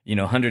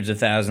 hundreds of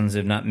thousands,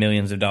 if not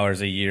millions of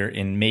dollars a year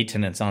in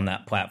maintenance on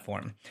that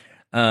platform.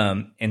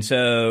 And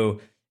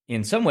so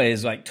in some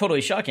ways, like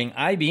totally shocking,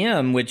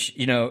 IBM, which,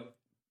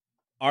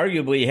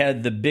 arguably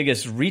had the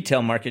biggest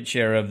retail market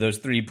share of those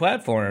 3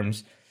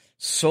 platforms,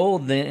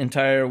 sold the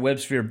entire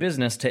WebSphere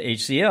business to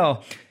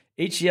HCL.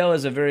 HCL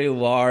is a very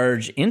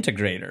large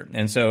integrator.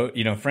 And so,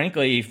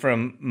 frankly,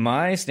 from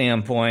my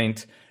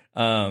standpoint,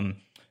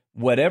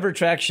 whatever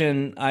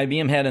traction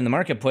IBM had in the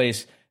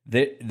marketplace,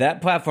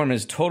 that platform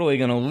is totally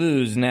going to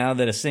lose now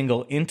that a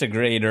single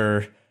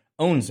integrator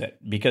owns it,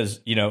 because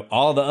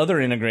all the other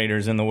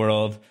integrators in the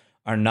world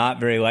are not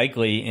very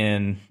likely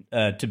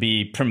to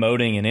be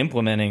promoting and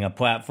implementing a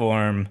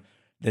platform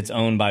that's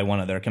owned by one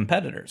of their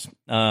competitors.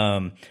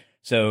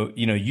 So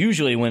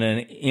usually when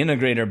an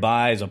integrator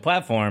buys a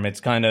platform,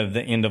 it's kind of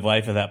the end of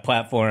life of that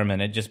platform,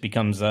 and it just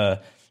becomes an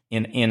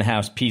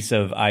in-house piece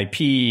of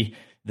IP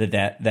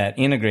that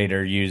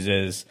integrator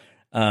uses.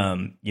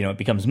 It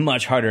becomes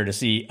much harder to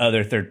see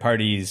other third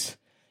parties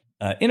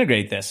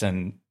integrate this,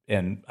 and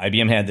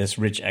IBM had this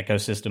rich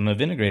ecosystem of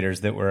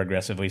integrators that were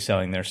aggressively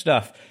selling their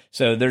stuff.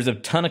 So there's a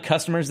ton of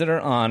customers that are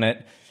on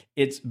it.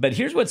 But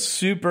here's what's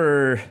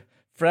super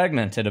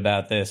fragmented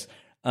about this.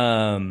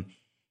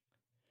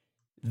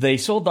 They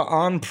sold the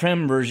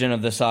on-prem version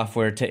of the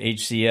software to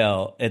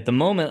HCL. At the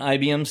moment,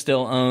 IBM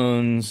still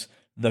owns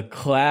the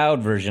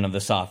cloud version of the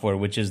software,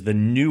 which is the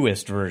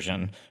newest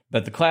version.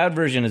 But the cloud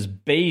version is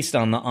based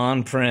on the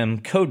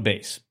on-prem code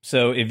base.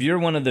 So if you're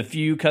one of the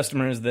few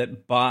customers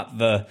that bought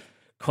the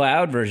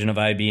cloud version of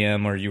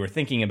IBM, or you were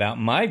thinking about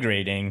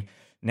migrating,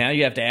 now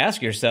you have to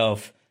ask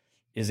yourself,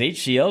 is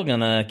HCL going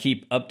to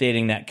keep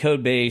updating that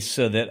code base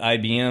so that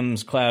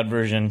IBM's cloud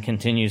version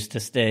continues to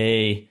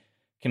stay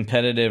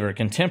competitive or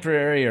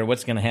contemporary, or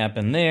what's going to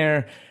happen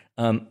there?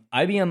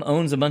 IBM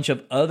owns a bunch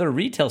of other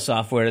retail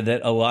software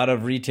that a lot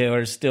of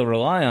retailers still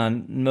rely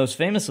on. Most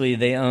famously,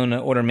 they own an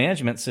order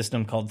management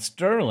system called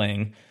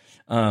Sterling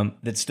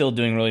that's still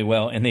doing really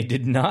well, and they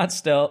did not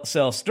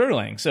sell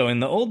Sterling. So in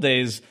the old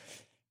days,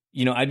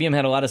 IBM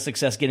had a lot of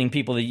success getting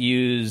people to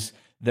use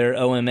their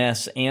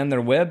OMS and their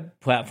web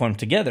platform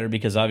together,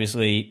 because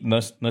obviously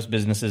most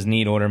businesses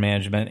need order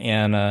management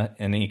and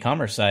an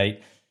e-commerce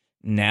site.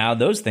 Now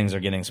those things are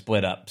getting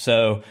split up.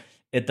 So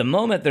at the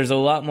moment, there's a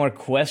lot more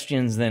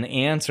questions than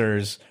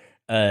answers.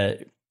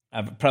 I've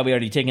probably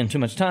already taken too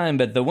much time,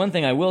 but the one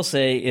thing I will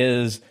say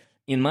is,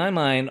 in my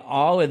mind,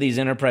 all of these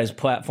enterprise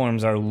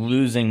platforms are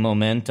losing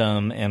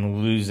momentum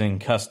and losing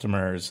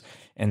customers.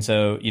 And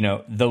so,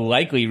 the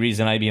likely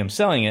reason IBM's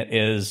selling it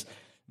is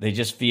they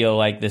just feel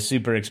like the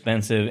super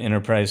expensive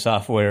enterprise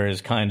software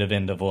is kind of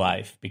end of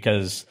life.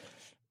 Because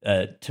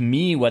to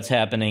me, what's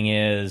happening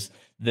is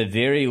the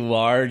very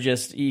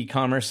largest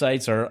e-commerce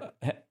sites are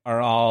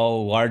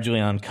all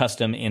largely on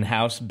custom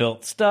in-house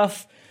built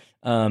stuff.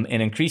 And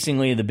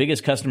increasingly, the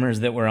biggest customers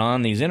that were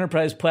on these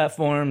enterprise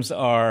platforms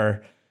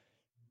are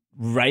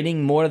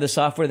writing more of the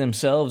software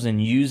themselves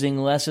and using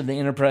less of the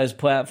enterprise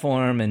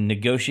platform and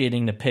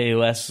negotiating to pay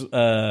less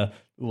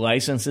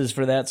licenses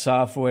for that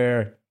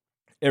software.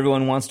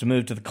 Everyone wants to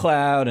move to the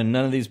cloud, and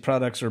none of these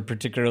products are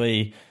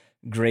particularly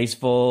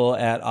graceful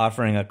at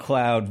offering a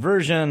cloud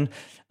version.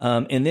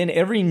 And then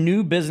every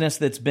new business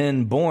that's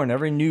been born,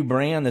 every new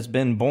brand that's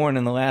been born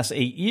in the last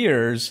 8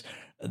 years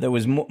that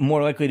was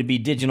more likely to be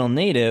digital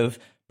native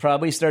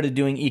probably started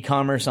doing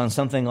e-commerce on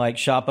something like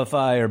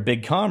Shopify or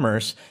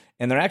BigCommerce,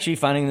 and they're actually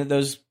finding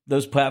that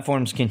those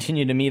platforms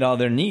continue to meet all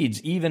their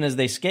needs even as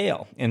they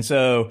scale. And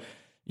so,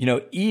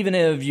 even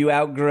if you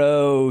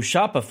outgrow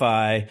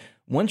Shopify,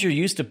 once you're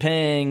used to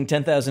paying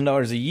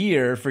 $10,000 a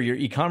year for your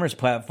e-commerce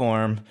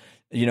platform,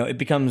 it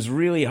becomes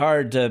really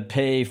hard to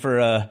pay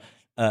for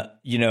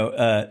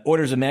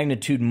orders of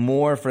magnitude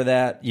more for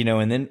that,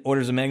 and then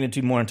orders of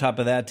magnitude more on top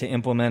of that to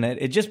implement it.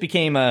 It just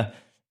became a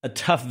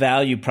tough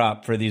value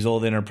prop for these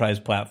old enterprise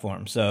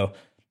platforms. So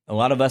a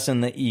lot of us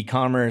in the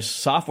e-commerce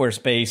software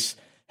space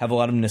have a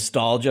lot of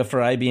nostalgia for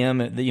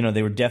IBM. You know,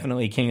 they were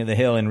definitely king of the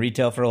hill in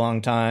retail for a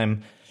long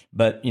time,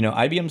 but, you know,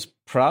 IBM's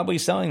probably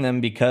selling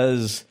them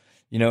because,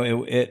 you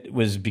know, it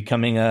was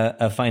becoming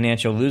a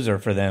financial loser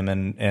for them.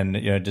 And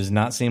you know, it does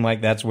not seem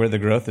like that's where the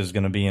growth is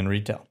going to be in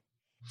retail.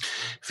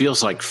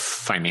 Feels like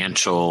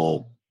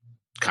financial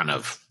kind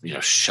of, you know,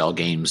 shell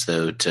games,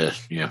 though, to,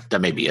 you know,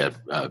 that may be a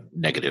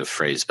negative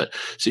phrase, but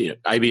so, you know,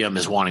 IBM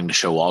is wanting to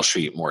show Wall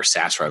Street more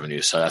SaaS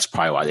revenue. So that's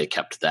probably why they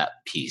kept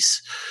that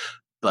piece.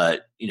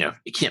 But, you know,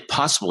 it can't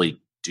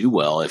possibly do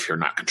well if you're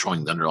not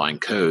controlling the underlying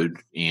code.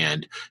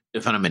 And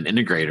if I'm an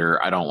integrator,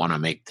 I don't want to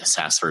make the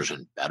SaaS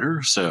version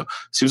better. So it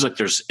seems like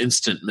there's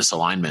instant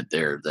misalignment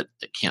there that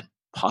can't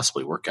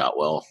possibly work out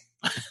well.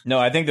 No,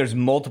 I think there's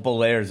multiple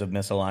layers of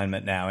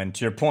misalignment now. And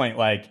to your point,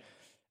 like,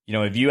 you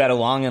know, if you had a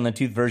long in the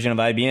tooth version of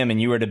IBM and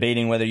you were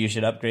debating whether you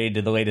should upgrade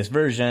to the latest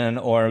version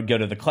or go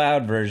to the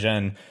cloud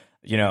version,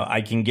 you know,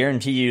 I can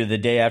guarantee you the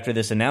day after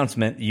this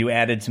announcement, you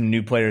added some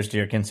new players to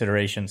your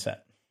consideration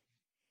set.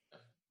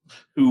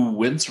 Who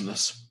wins from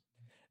this?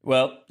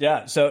 Well,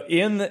 yeah. So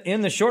in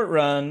the short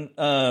run,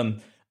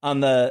 on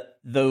the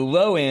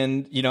low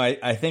end, you know,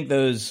 I think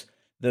those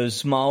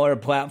smaller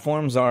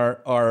platforms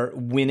are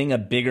winning a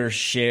bigger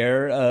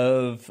share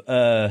of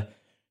the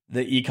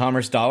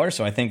e-commerce dollar.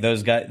 So I think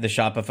those guys, the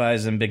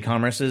Shopify's and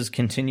BigCommerce's,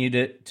 continue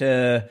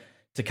to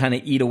kind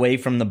of eat away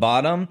from the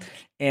bottom.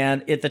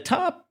 And at the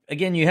top,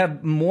 again, you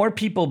have more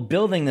people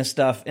building this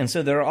stuff, and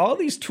so there are all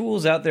these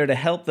tools out there to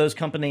help those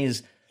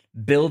companies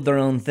build their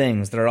own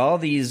things. There are all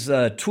these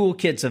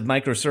toolkits of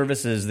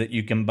microservices that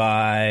you can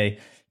buy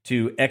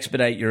to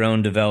expedite your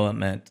own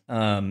development.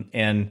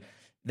 And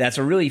that's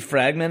a really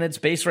fragmented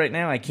space right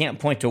now. I can't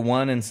point to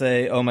one and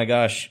say, oh my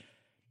gosh,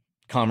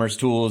 Commerce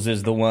Tools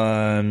is the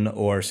one,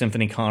 or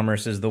Symphony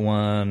Commerce is the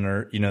one,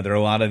 or, you know, there are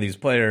a lot of these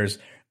players.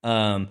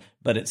 But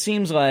it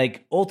seems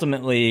like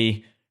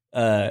ultimately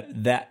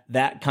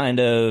that kind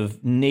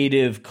of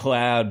native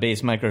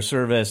cloud-based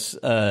microservice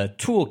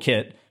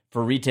toolkit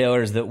for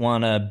retailers that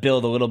want to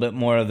build a little bit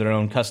more of their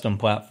own custom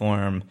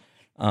platform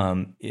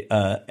at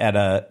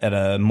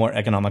a more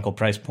economical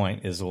price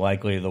point is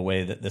likely the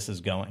way that this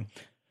is going.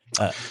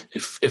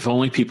 If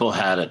only people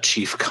had a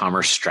chief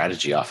commerce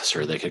strategy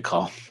officer they could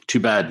call. Too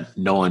bad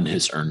no one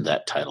has earned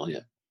that title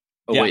yet.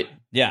 Oh, yeah, wait.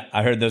 Yeah,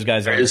 I heard those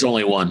guys. There is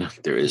only one.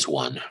 There is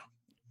one.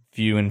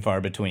 Few and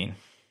far between.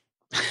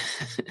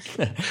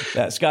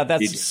 Scott,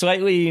 that's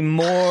slightly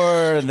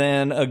more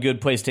than a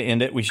good place to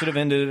end it. We should have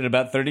ended it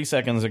about 30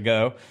 seconds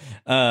ago,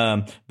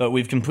 but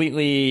we've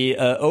completely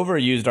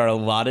overused our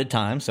allotted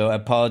time, so I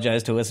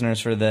apologize to listeners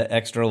for the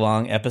extra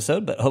long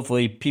episode, but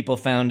hopefully people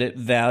found it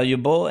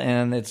valuable,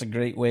 and it's a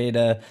great way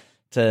to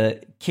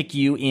kick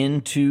you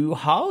into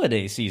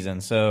holiday season.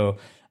 So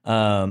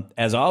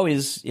as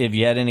always, if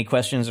you had any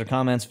questions or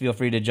comments, feel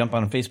free to jump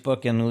on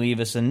Facebook and leave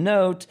us a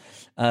note.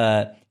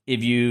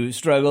 If you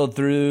struggled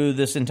through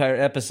this entire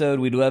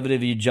episode, we'd love it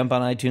if you jump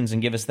on iTunes and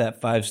give us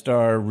that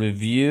 5-star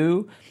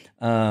review.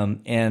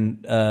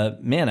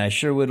 Man, I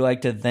sure would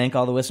like to thank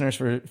all the listeners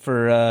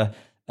for a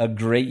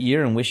great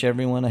year and wish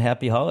everyone a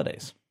happy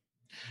holidays.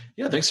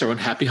 Yeah, thanks, everyone.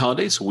 Happy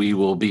holidays. We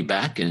will be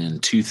back in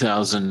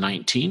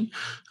 2019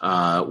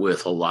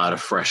 with a lot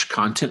of fresh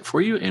content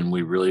for you, and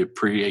we really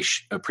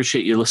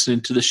appreciate you listening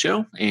to the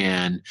show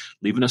and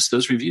leaving us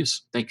those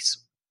reviews. Thanks.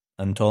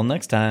 Until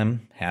next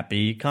time,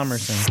 happy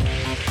commercing.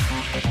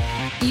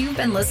 You've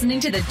been listening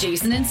to The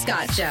Jason and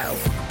Scott Show.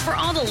 For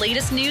all the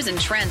latest news and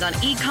trends on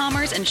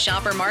e-commerce and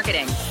shopper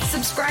marketing,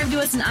 subscribe to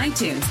us in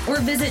iTunes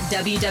or visit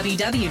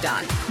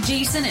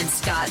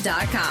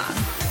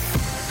www.jasonandscott.com.